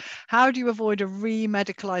systems, how do you avoid a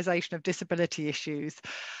re-medicalization of disability issues?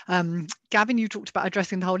 Gavin, you talked about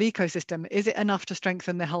addressing the whole ecosystem. Is it enough to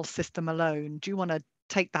strengthen the health system alone? Do you want to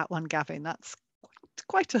take that one, Gavin? That's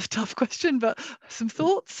quite a tough question, but some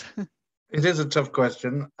thoughts? It is a tough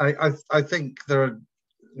question. I think there are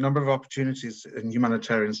a number of opportunities in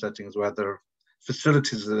humanitarian settings where there are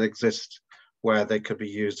facilities that exist where they could be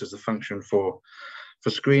used as a function for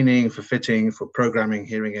screening, for fitting, for programming,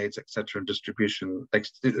 hearing aids, etc., and distribution.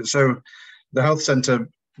 So the health centre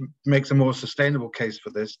makes a more sustainable case for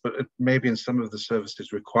this, but it maybe in some of the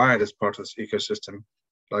services required as part of this ecosystem,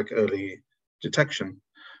 like early detection,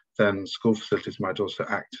 then school facilities might also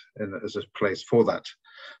act as a place for that.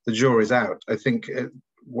 The jury's out. I think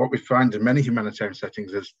what we find in many humanitarian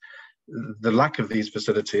settings is the lack of these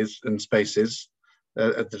facilities and spaces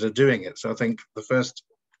that are doing it. So I think the first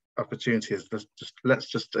opportunity is let's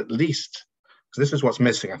just at least, because this is what's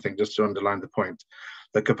missing, I think, just to underline the point,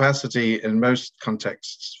 the capacity in most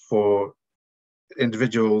contexts for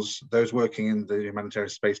individuals, those working in the humanitarian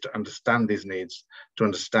space, to understand these needs, to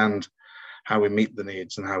understand how we meet the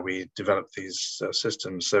needs and how we develop these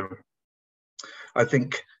systems. So I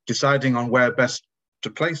think deciding on where best to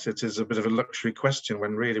place it is a bit of a luxury question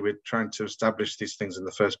when really we're trying to establish these things in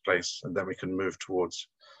the first place, and then we can move towards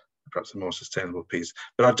perhaps a more sustainable piece.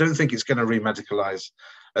 But I don't think it's going to re-medicalize.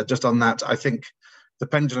 Just on that, I think the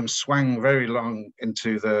pendulum swung very long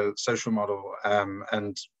into the social model,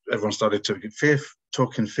 and everyone started to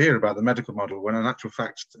talk in fear about the medical model, when in actual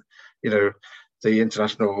fact, you know, the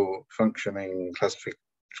international functioning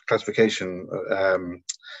classification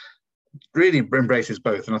really embraces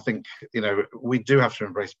both. And I think, you know, we do have to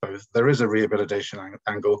embrace both. There is a rehabilitation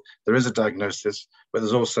angle, there is a diagnosis, but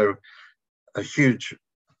there's also a huge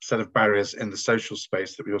set of barriers in the social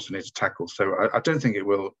space that we also need to tackle. So I don't think it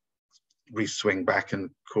will re-swing back and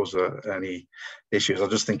cause any issues. I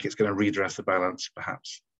just think it's going to redress the balance,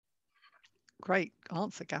 perhaps. Great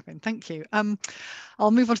answer, Gavin. Thank you.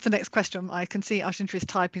 I'll move on to the next question. I can see Ashintra is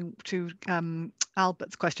typing to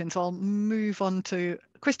Albert's question, so I'll move on to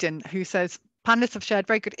Christian, who says, panelists have shared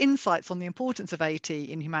very good insights on the importance of AT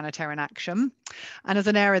in humanitarian action and as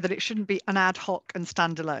an area that it shouldn't be an ad hoc and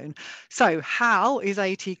standalone. So how is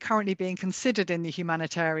AT currently being considered in the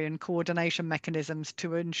humanitarian coordination mechanisms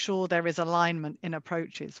to ensure there is alignment in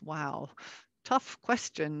approaches? Wow. Tough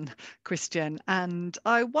question, Christian. And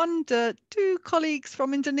I wonder, do colleagues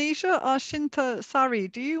from Indonesia, Ashinta Sari,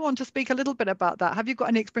 do you want to speak a little bit about that? Have you got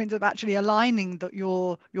any experience of actually aligning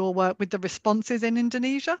your work with the responses in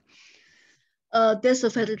Indonesia? That's a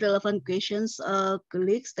very relevant question,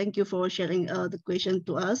 colleagues. Thank you for sharing the question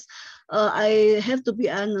to us. I have to be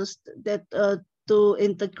honest that to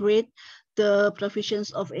integrate the provisions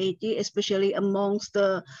of AT, especially amongst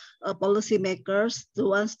the policymakers, the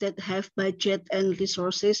ones that have budget and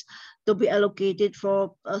resources to be allocated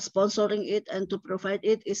for sponsoring it and to provide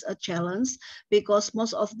it, is a challenge, because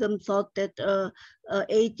most of them thought that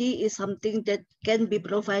AT is something that can be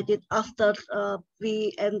provided after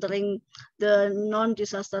we entering the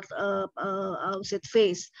non-disaster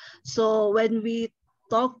phase. So when we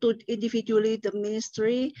talk to individually the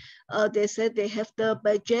ministry, they said they have the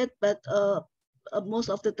budget, but most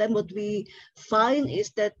of the time what we find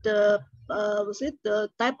is that the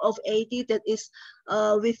type of AD that is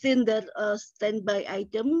within the standby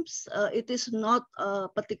items, it is not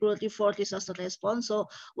particularly for disaster response. So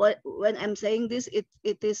when I'm saying this, it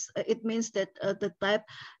means that the type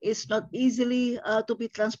is not easily to be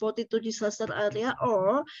transported to disaster area,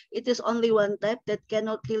 or it is only one type that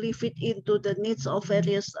cannot really fit into the needs of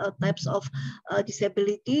various types of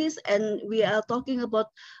disabilities. And we are talking about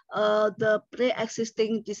the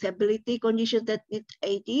pre-existing disability condition that need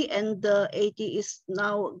AD, and the AD is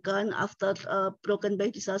now gone after broken by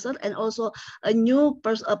disaster, and also a new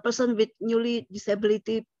person with newly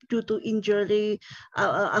disability due to injury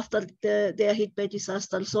after they are hit by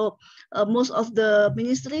disaster. So most of the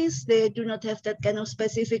ministries, they do not have that kind of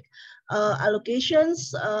specific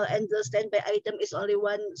allocations, and the standby item is only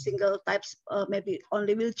one single types, maybe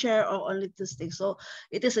only wheelchair or only this thing. So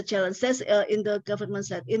it is a challenge. That's in the government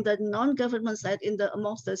side. In the non-government side,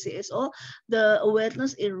 amongst the CSO, the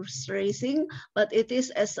awareness is raising, but it is,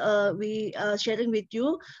 as we are sharing with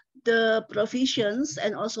you, the provisions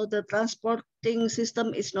and also the transporting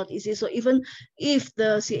system is not easy. So even if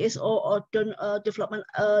the CSO or development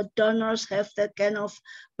donors have that kind of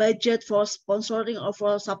budget for sponsoring or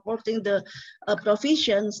for supporting the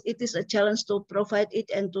provisions, it is a challenge to provide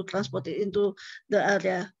it and to transport it into the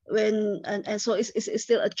area. And so it's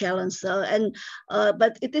still a challenge.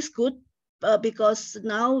 But it is good. Because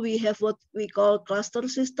now we have what we call cluster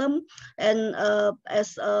system, and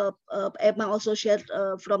as Emma also shared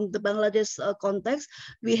from the Bangladesh context,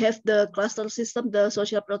 we have the cluster system, the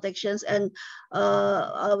social protections, and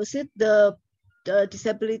the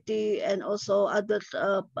disability and also other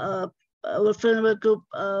vulnerable group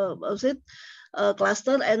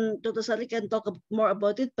cluster. And Dr. Sari can talk more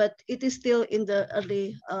about it, but it is still in the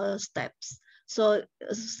early steps. So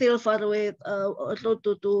still far away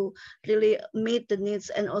to really meet the needs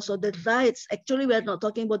and also the rights. Actually, we are not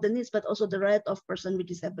talking about the needs, but also the right of person with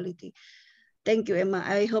disability. Thank you, Emma.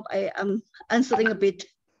 I hope I am answering a bit.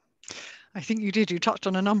 I think you did. You touched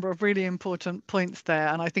on a number of really important points there,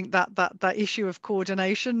 and I think that issue of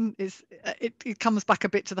coordination is it comes back a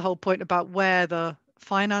bit to the whole point about where the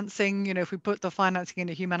financing, if we put the financing in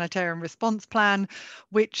a humanitarian response plan,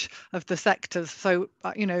 which of the sectors, so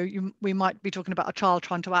we might be talking about a child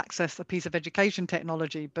trying to access a piece of education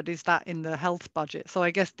technology, but is that in the health budget? So I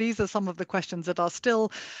guess these are some of the questions that are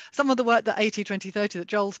still some of the work that AT 2030 that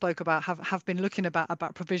Joel spoke about have been looking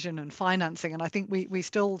about provision and financing, and I think we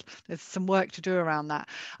still, there's some work to do around that.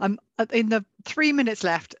 In the 3 minutes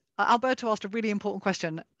left, Alberto asked a really important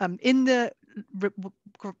question. In the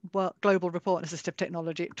global report on assistive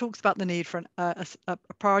technology, it talks about the need for a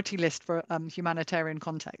priority list for humanitarian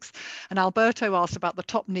context. And Alberto asked about the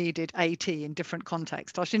top needed AT in different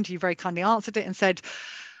contexts. Ashinta, you very kindly answered it and said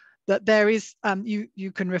that there is,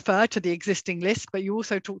 you can refer to the existing list, but you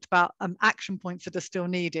also talked about action points that are still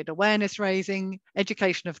needed: awareness raising,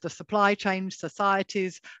 education of the supply chain,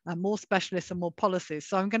 societies, more specialists and more policies.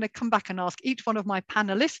 So I'm going to come back and ask each one of my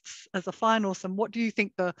panelists as a final sum, what do you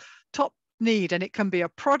think the top need? And it can be a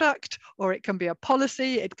product, or it can be a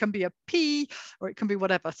policy, it can be a P, or it can be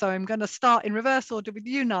whatever. So I'm going to start in reverse order with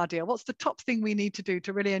you, Nadia. What's the top thing we need to do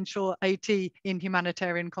to really ensure AT in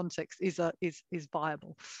humanitarian context is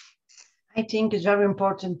viable? I think it's very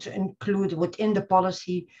important to include within the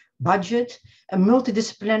policy budget a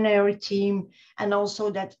multidisciplinary team, and also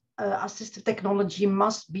that assistive technology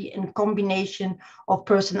must be in combination of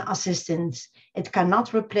person assistance. It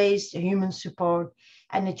cannot replace human support,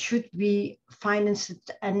 and it should be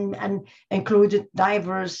financed and included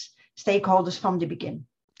diverse stakeholders from the beginning.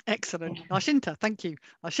 Excellent. Ashinta, thank you.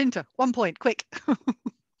 Ashinta, 1 point, quick.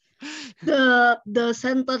 The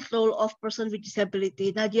central role of person with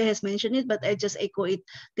disability, Nadia has mentioned it, but I just echo it.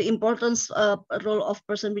 The importance role of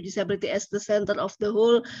person with disability as the center of the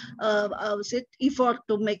whole effort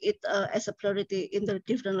to make it as a priority in the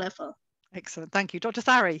different level. Excellent, thank you. Dr.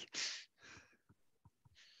 Sari.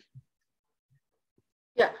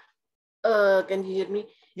 Yeah, can you hear me?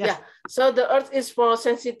 Yes. Yeah, so the Earth is for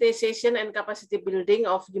sensitization and capacity building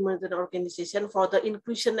of humanitarian organization for the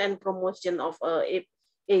inclusion and promotion of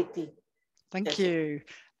AT. Thank you.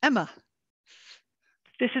 Emma.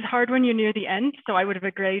 This is hard when you're near the end, so I would have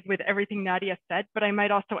agreed with everything Nadia said, but I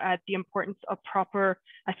might also add the importance of proper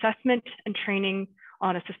assessment and training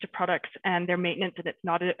on assistive products and their maintenance, and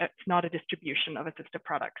it's not a distribution of assistive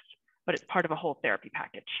products, but it's part of a whole therapy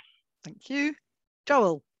package. Thank you.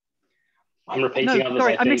 Joel. I'm repeating others.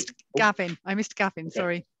 Sorry, I missed Gavin. Okay.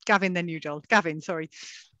 Sorry. Gavin, then you, Joel. Gavin, sorry.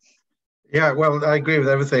 Yeah, well, I agree with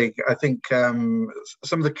everything. I think some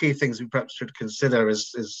of the key things we perhaps should consider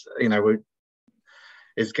is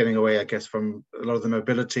getting away, I guess, from a lot of the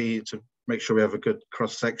mobility to make sure we have a good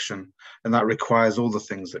cross-section. And that requires all the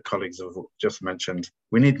things that colleagues have just mentioned.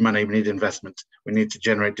 We need money, we need investment, we need to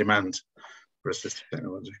generate demand for assistive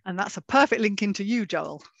technology. And that's a perfect link into you,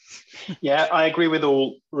 Joel. Yeah, I agree with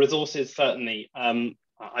all. Resources, certainly.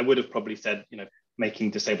 I would have probably said,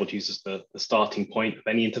 making disabled users the starting point of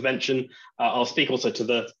any intervention. I'll speak also to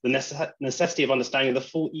the necessity of understanding the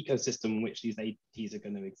full ecosystem in which these ATs are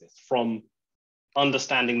going to exist, from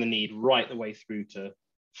understanding the need right the way through to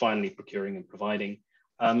finally procuring and providing,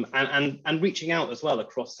 and reaching out as well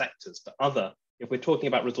across sectors to other, if we're talking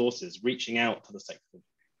about resources, reaching out to the sector of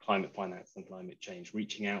climate finance and climate change,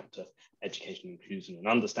 reaching out to education and inclusion, and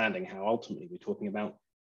understanding how ultimately we're talking about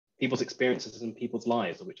people's experiences and people's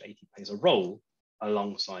lives, of which AT plays a role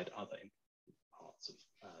alongside other parts of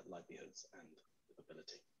livelihoods and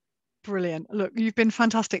ability. Brilliant. Look, you've been a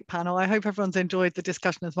fantastic panel. I hope everyone's enjoyed the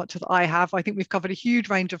discussion as much as I have. I think we've covered a huge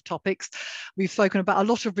range of topics. We've spoken about a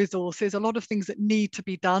lot of resources, a lot of things that need to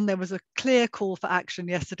be done. There was a clear call for action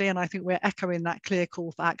yesterday, and I think we're echoing that clear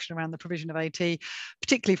call for action around the provision of AT,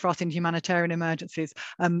 particularly for us in humanitarian emergencies.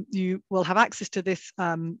 You will have access to this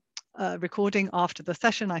recording after the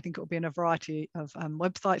session. I think it will be in a variety of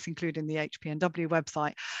websites, including the HPNW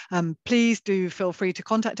website. Please do feel free to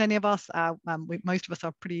contact any of us. Most of us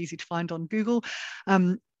are pretty easy to find on Google.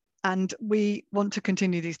 And we want to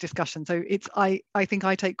continue these discussions. So I think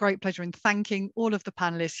I take great pleasure in thanking all of the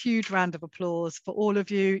panelists. Huge round of applause for all of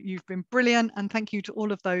you. You've been brilliant. And thank you to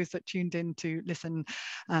all of those that tuned in to listen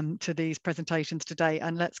to these presentations today.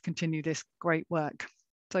 And let's continue this great work.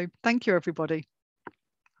 So thank you, everybody.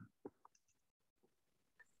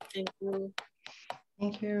 Thank you.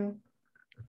 Thank you.